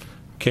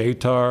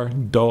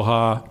 Qatar,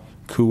 Doha,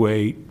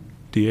 Kuwait,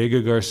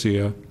 Diego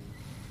Garcia.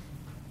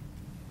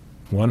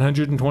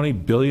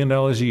 $120 billion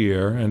a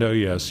year, and oh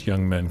yes,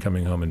 young men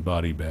coming home in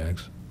body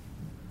bags.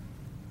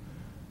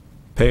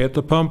 Pay at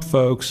the pump,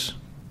 folks.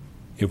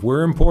 If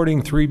we're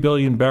importing 3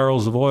 billion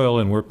barrels of oil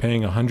and we're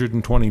paying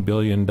 $120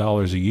 billion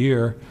a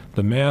year,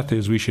 the math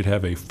is we should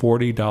have a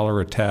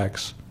 $40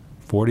 tax,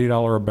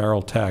 $40 a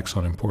barrel tax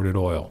on imported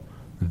oil.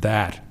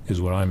 That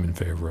is what I'm in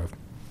favor of.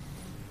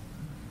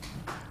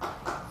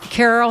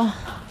 Carol?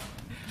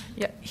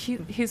 Yeah,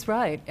 he's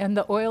right. And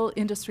the oil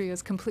industry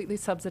is completely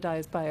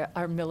subsidized by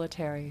our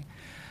military.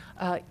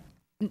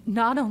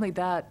 Not only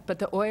that, but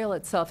the oil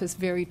itself is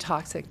very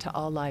toxic to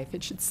all life.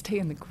 It should stay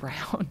in the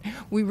ground.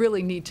 We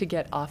really need to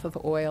get off of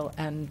oil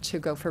and to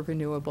go for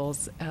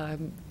renewables.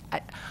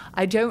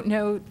 I don't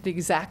know the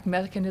exact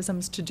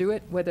mechanisms to do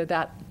it, whether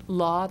that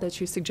law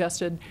that you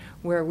suggested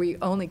where we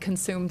only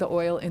consume the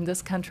oil in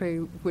this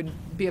country would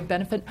be a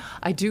benefit.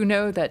 I do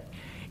know that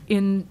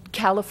in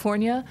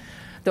California,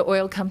 The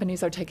oil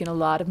companies are taking a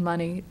lot of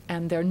money,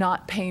 and they're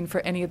not paying for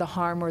any of the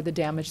harm or the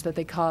damage that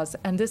they cause.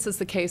 And this is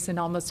the case in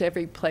almost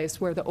every place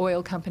where the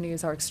oil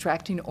companies are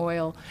extracting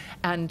oil,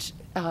 and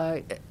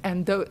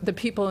the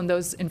people in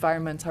those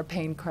environments are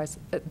paying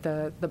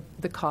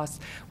the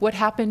cost. What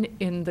happened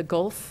in the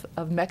Gulf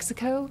of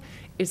Mexico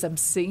is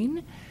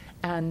obscene,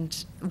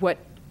 and what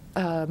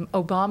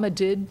Obama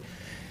did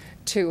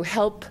to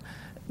help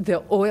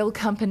the oil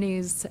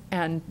companies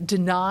and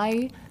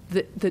deny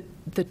the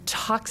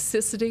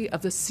toxicity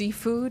of the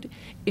seafood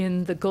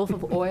in the Gulf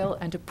of Oil,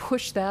 and to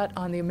push that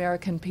on the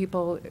American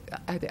people,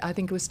 I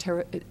think it was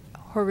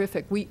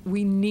horrific.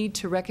 We need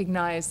to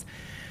recognize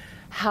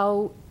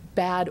how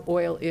bad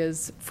oil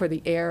is for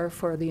the air,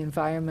 for the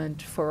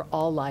environment, for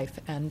all life,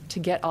 and to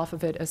get off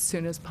of it as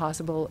soon as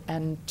possible,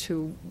 and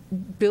to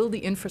build the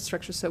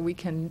infrastructure so we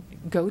can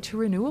go to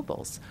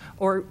renewables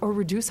or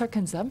reduce our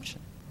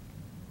consumption.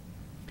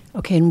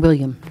 Okay, and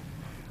William.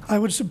 I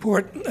would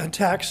support a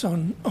tax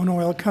on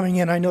oil coming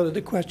in. I know that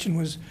the question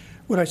was,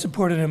 would I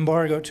support an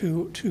embargo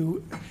to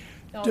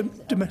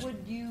domestic?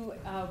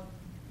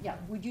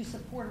 Would you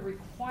support a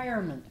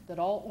requirement that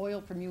all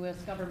oil from U.S.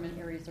 government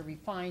areas are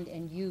refined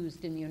and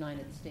used in the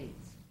United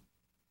States?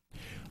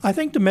 I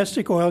think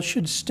domestic oil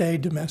should stay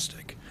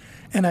domestic.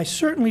 And I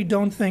certainly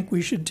don't think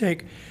we should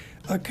take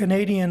a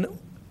Canadian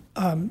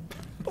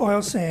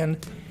oil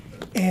sand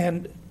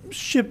and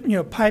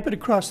pipe it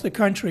across the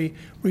country,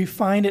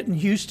 refine it in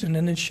Houston,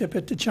 and then ship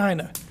it to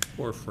China.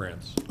 Or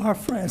France. Or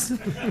France.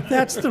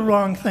 That's the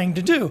wrong thing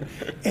to do.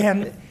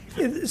 And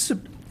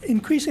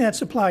increasing that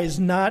supply is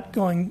not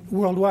going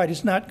worldwide.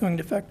 It's not going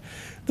to affect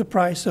the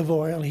price of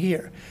oil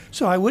here.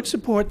 So I would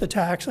support the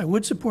tax. I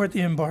would support the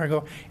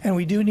embargo. And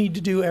we do need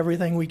to do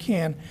everything we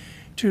can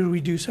to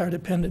reduce our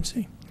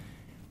dependency.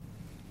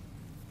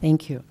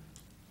 Thank you.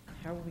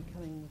 How are we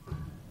coming?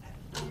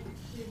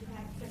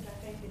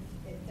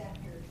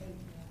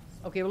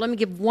 Okay, well, let me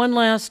give one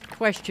last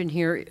question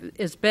here,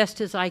 as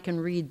best as I can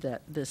read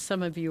this.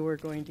 Some of you are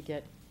going to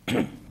get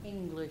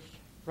English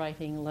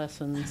writing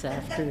lessons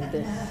after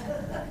this.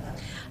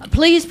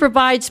 Please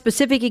provide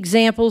specific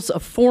examples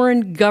of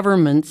foreign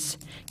governments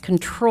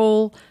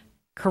control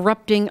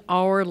corrupting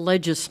our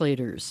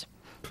legislators.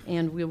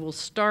 And we will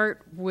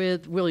start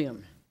with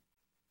William.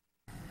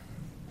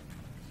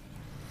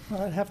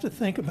 Well, I'd have to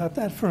think about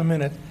that for a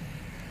minute.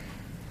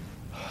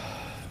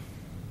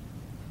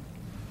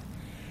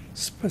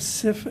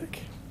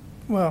 Specific.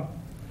 Well,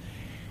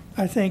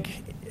 I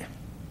think,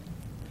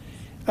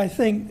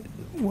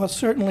 well,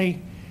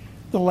 certainly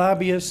the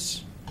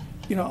lobbyists,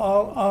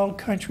 all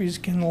countries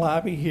can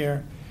lobby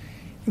here,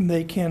 and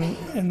they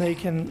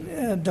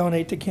can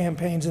donate to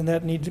campaigns, and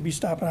that needs to be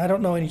stopped. And I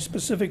don't know any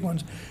specific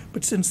ones,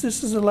 but since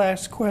this is the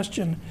last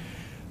question,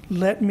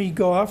 let me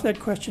go off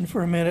that question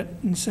for a minute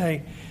and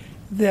say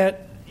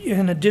that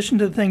in addition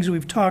to the things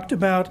we've talked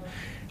about,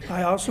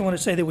 I also want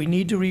to say that we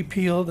need to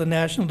repeal the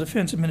National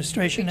Defense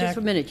Administration Act. Just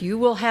a minute. You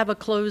will have a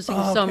closing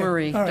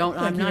summary. All right.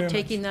 I'm not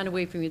taking that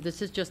away from you.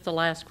 This is just the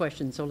last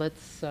question, so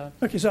let's...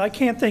 Okay, so I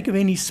can't think of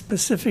any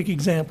specific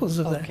examples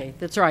of that. Okay,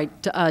 that's right.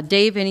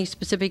 Dave, any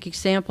specific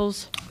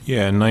examples?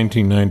 Yeah, in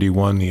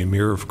 1991, the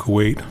Emir of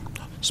Kuwait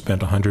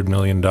spent $100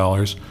 million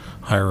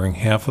hiring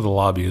half of the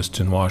lobbyists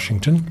in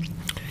Washington,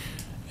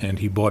 and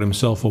he bought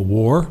himself a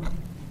war.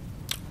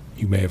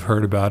 You may have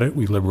heard about it.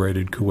 We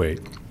liberated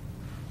Kuwait.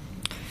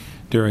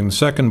 During the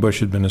second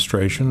Bush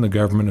administration, the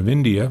government of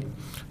India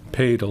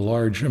paid a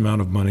large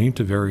amount of money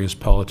to various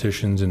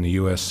politicians in the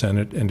U.S.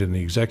 Senate and in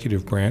the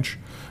executive branch,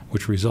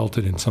 which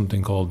resulted in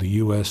something called the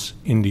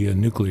U.S.-India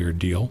nuclear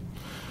deal.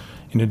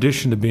 In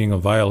addition to being a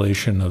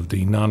violation of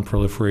the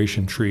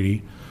Non-Proliferation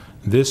Treaty,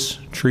 this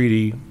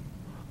treaty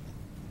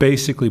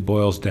basically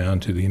boils down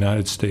to the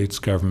United States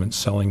government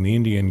selling the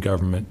Indian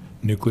government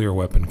nuclear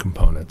weapon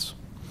components.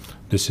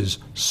 This is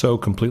so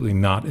completely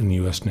not in the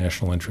U.S.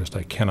 national interest,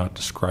 I cannot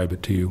describe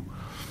it to you.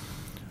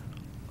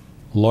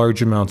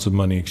 Large amounts of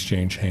money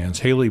exchange hands.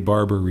 Haley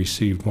Barbour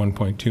received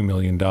 $1.2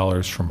 million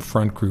from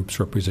front groups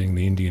representing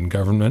the Indian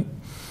government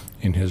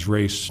in his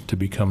race to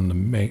become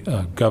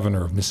the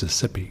governor of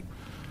Mississippi.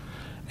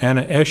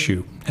 Anna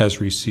Eshoo has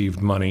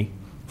received money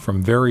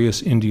from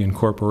various Indian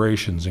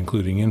corporations,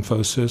 including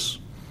Infosys,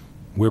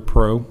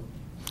 Wipro,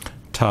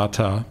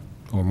 Tata,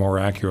 or more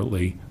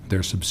accurately,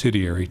 their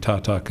subsidiary,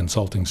 Tata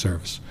Consulting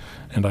Service,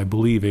 and I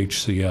believe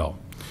HCL.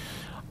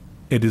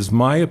 It is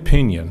my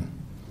opinion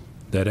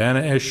that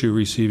Anna Eshoo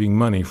receiving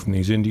money from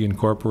these Indian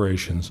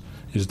corporations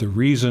is the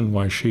reason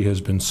why she has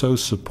been so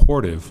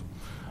supportive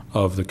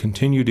of the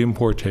continued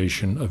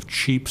importation of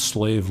cheap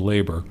slave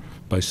labor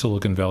by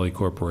Silicon Valley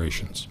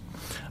corporations.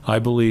 I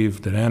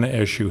believe that Anna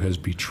Eshoo has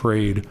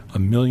betrayed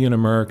 1 million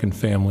American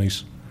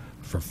families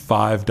for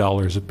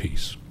 $5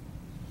 apiece.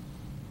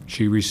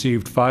 She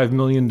received $5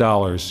 million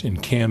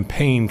in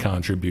campaign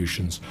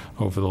contributions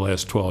over the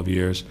last 12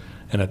 years,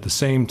 and at the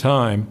same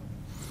time,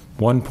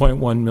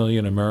 1.1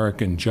 million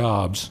American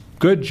jobs,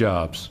 good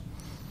jobs,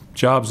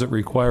 jobs that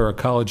require a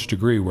college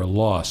degree, were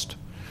lost.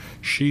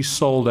 She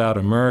sold out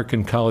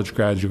American college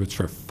graduates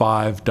for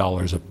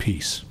 $5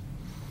 apiece.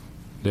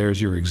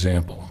 There's your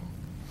example.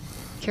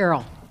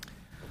 Carol.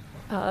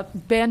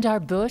 Bandar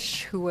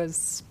Bush, who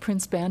was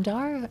Prince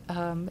Bandar,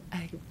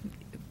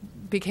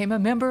 became a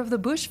member of the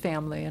Bush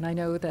family, and I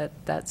know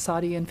that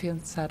Saudi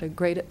influence had a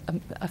great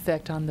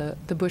effect on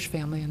the Bush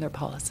family and their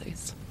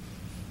policies.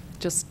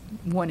 Just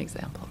one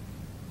example.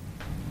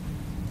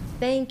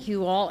 Thank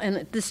you all. And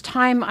at this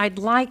time, I'd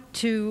like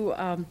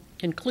to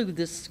conclude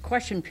this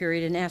question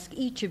period and ask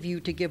each of you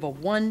to give a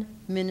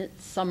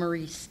 1-minute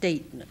summary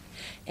statement.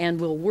 And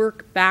we'll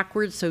work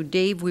backwards. So,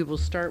 Dave, we will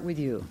start with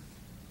you.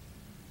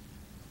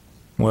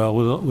 Well,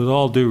 with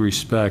all due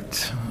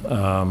respect,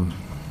 I'm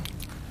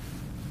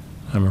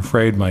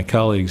afraid my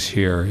colleagues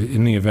here,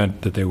 in the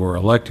event that they were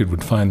elected,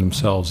 would find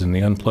themselves in the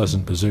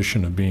unpleasant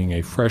position of being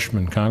a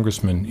freshman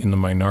congressman in the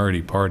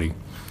minority party.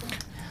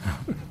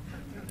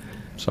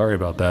 Sorry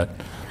about that.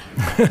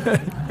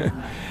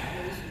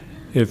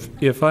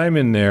 If I'm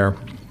in there,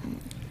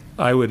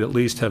 I would at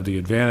least have the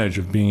advantage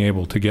of being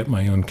able to get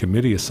my own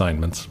committee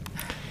assignments.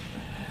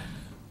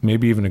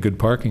 Maybe even a good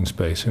parking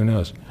space, who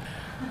knows?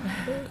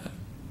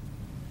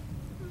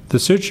 The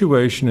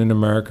situation in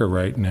America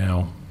right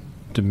now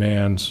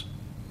demands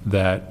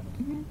that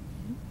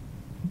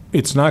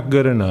it's not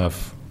good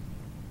enough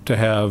to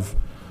have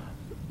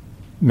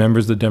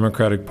members of the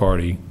Democratic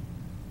Party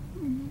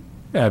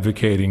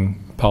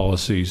advocating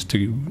policies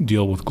to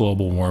deal with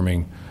global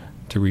warming,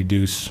 to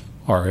reduce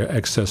our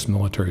excess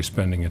military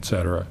spending, et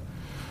cetera.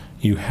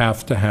 You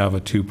have to have a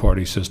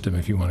two-party system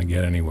if you want to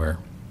get anywhere.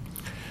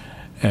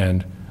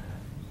 And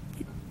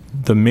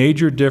the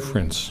major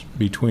difference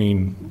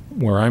between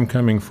where I'm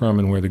coming from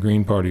and where the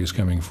Green Party is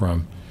coming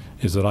from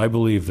is that I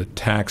believe that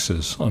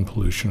taxes on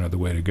pollution are the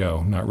way to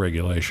go, not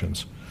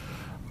regulations.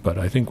 But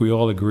I think we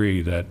all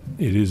agree that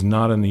it is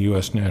not in the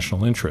U.S.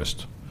 national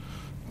interest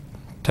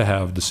to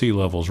have the sea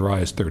levels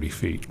rise 30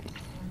 feet.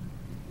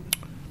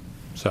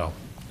 So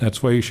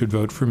that's why you should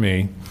vote for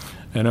me.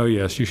 And oh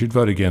yes, you should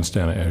vote against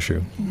Anna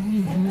Eshoo.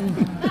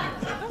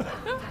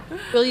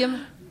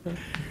 William?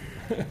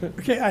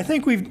 Okay, I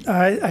think we've,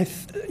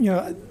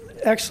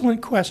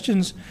 excellent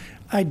questions.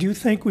 I do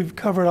think we've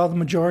covered all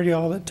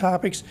the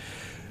topics.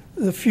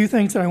 The few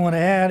things that I want to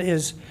add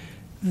is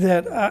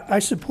that I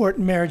support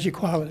marriage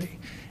equality.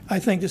 I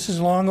think this is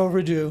long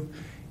overdue,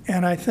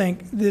 and I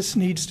think this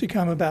needs to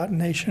come about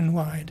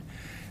nationwide.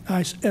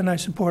 And I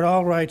support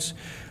all rights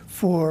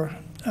for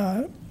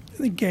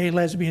the gay,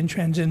 lesbian,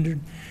 transgendered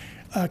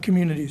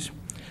communities.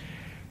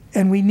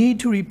 And we need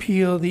to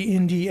repeal the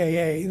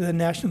NDAA, the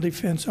National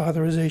Defense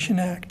Authorization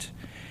Act,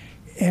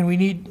 and we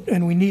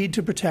need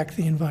to protect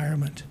the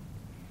environment.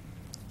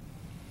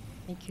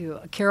 Thank you.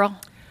 Carol?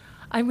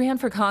 I ran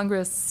for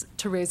Congress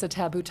to raise a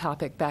taboo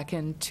topic back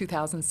in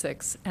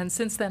 2006, and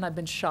since then I've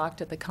been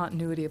shocked at the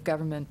continuity of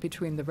government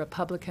between the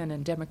Republican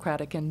and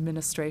Democratic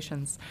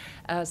administrations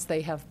as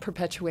they have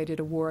perpetuated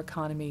a war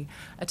economy,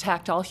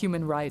 attacked all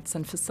human rights,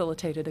 and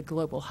facilitated a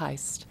global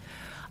heist.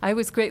 I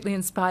was greatly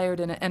inspired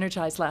and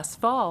energized last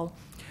fall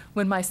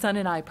when my son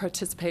and I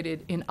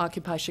participated in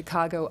Occupy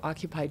Chicago,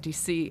 Occupy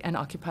DC, and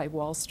Occupy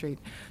Wall Street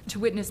to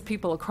witness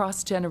people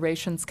across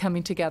generations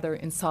coming together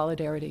in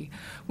solidarity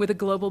with a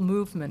global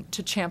movement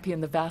to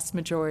champion the vast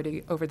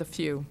majority over the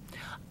few.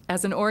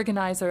 As an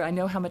organizer, I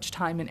know how much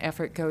time and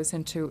effort goes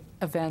into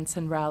events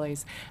and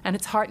rallies, and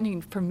it's heartening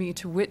for me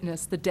to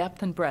witness the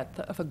depth and breadth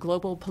of a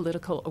global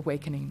political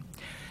awakening.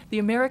 The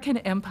American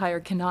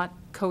empire cannot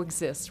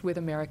coexist with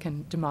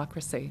American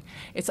democracy.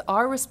 It's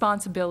our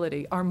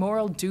responsibility, our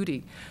moral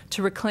duty,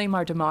 to reclaim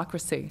our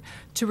democracy.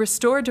 To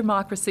restore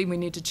democracy, we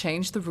need to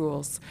change the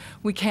rules.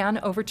 We can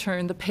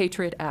overturn the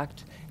Patriot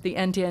Act, the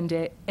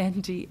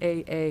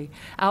NDAA,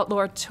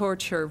 outlaw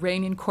torture,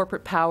 rein in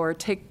corporate power,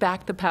 take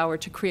back the power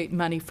to create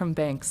money from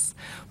banks.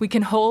 We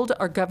can hold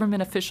our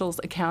government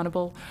officials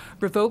accountable,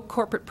 revoke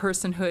corporate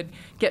personhood,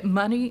 get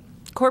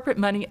corporate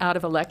money out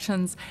of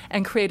elections,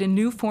 and create a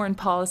new foreign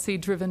policy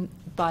driven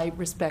by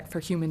respect for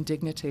human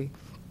dignity.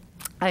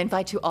 I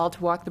invite you all to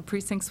walk the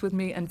precincts with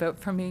me and vote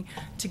for me.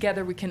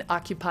 Together we can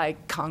occupy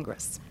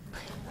Congress.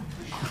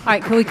 All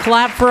right, can we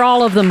clap for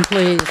all of them,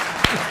 please?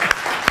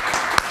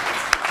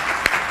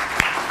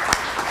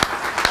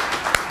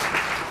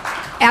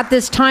 At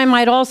this time,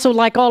 I'd also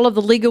like all of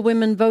the League of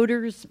Women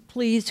Voters,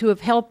 please, who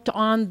have helped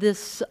on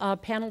this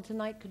panel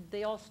tonight, could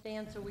they all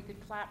stand so we could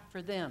clap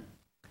for them?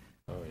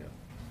 Oh, yeah.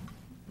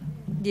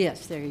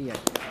 Yes, there you go.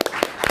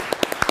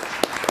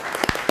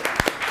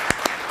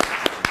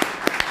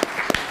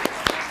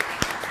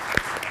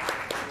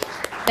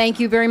 Thank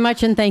you very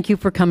much, and thank you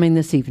for coming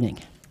this evening.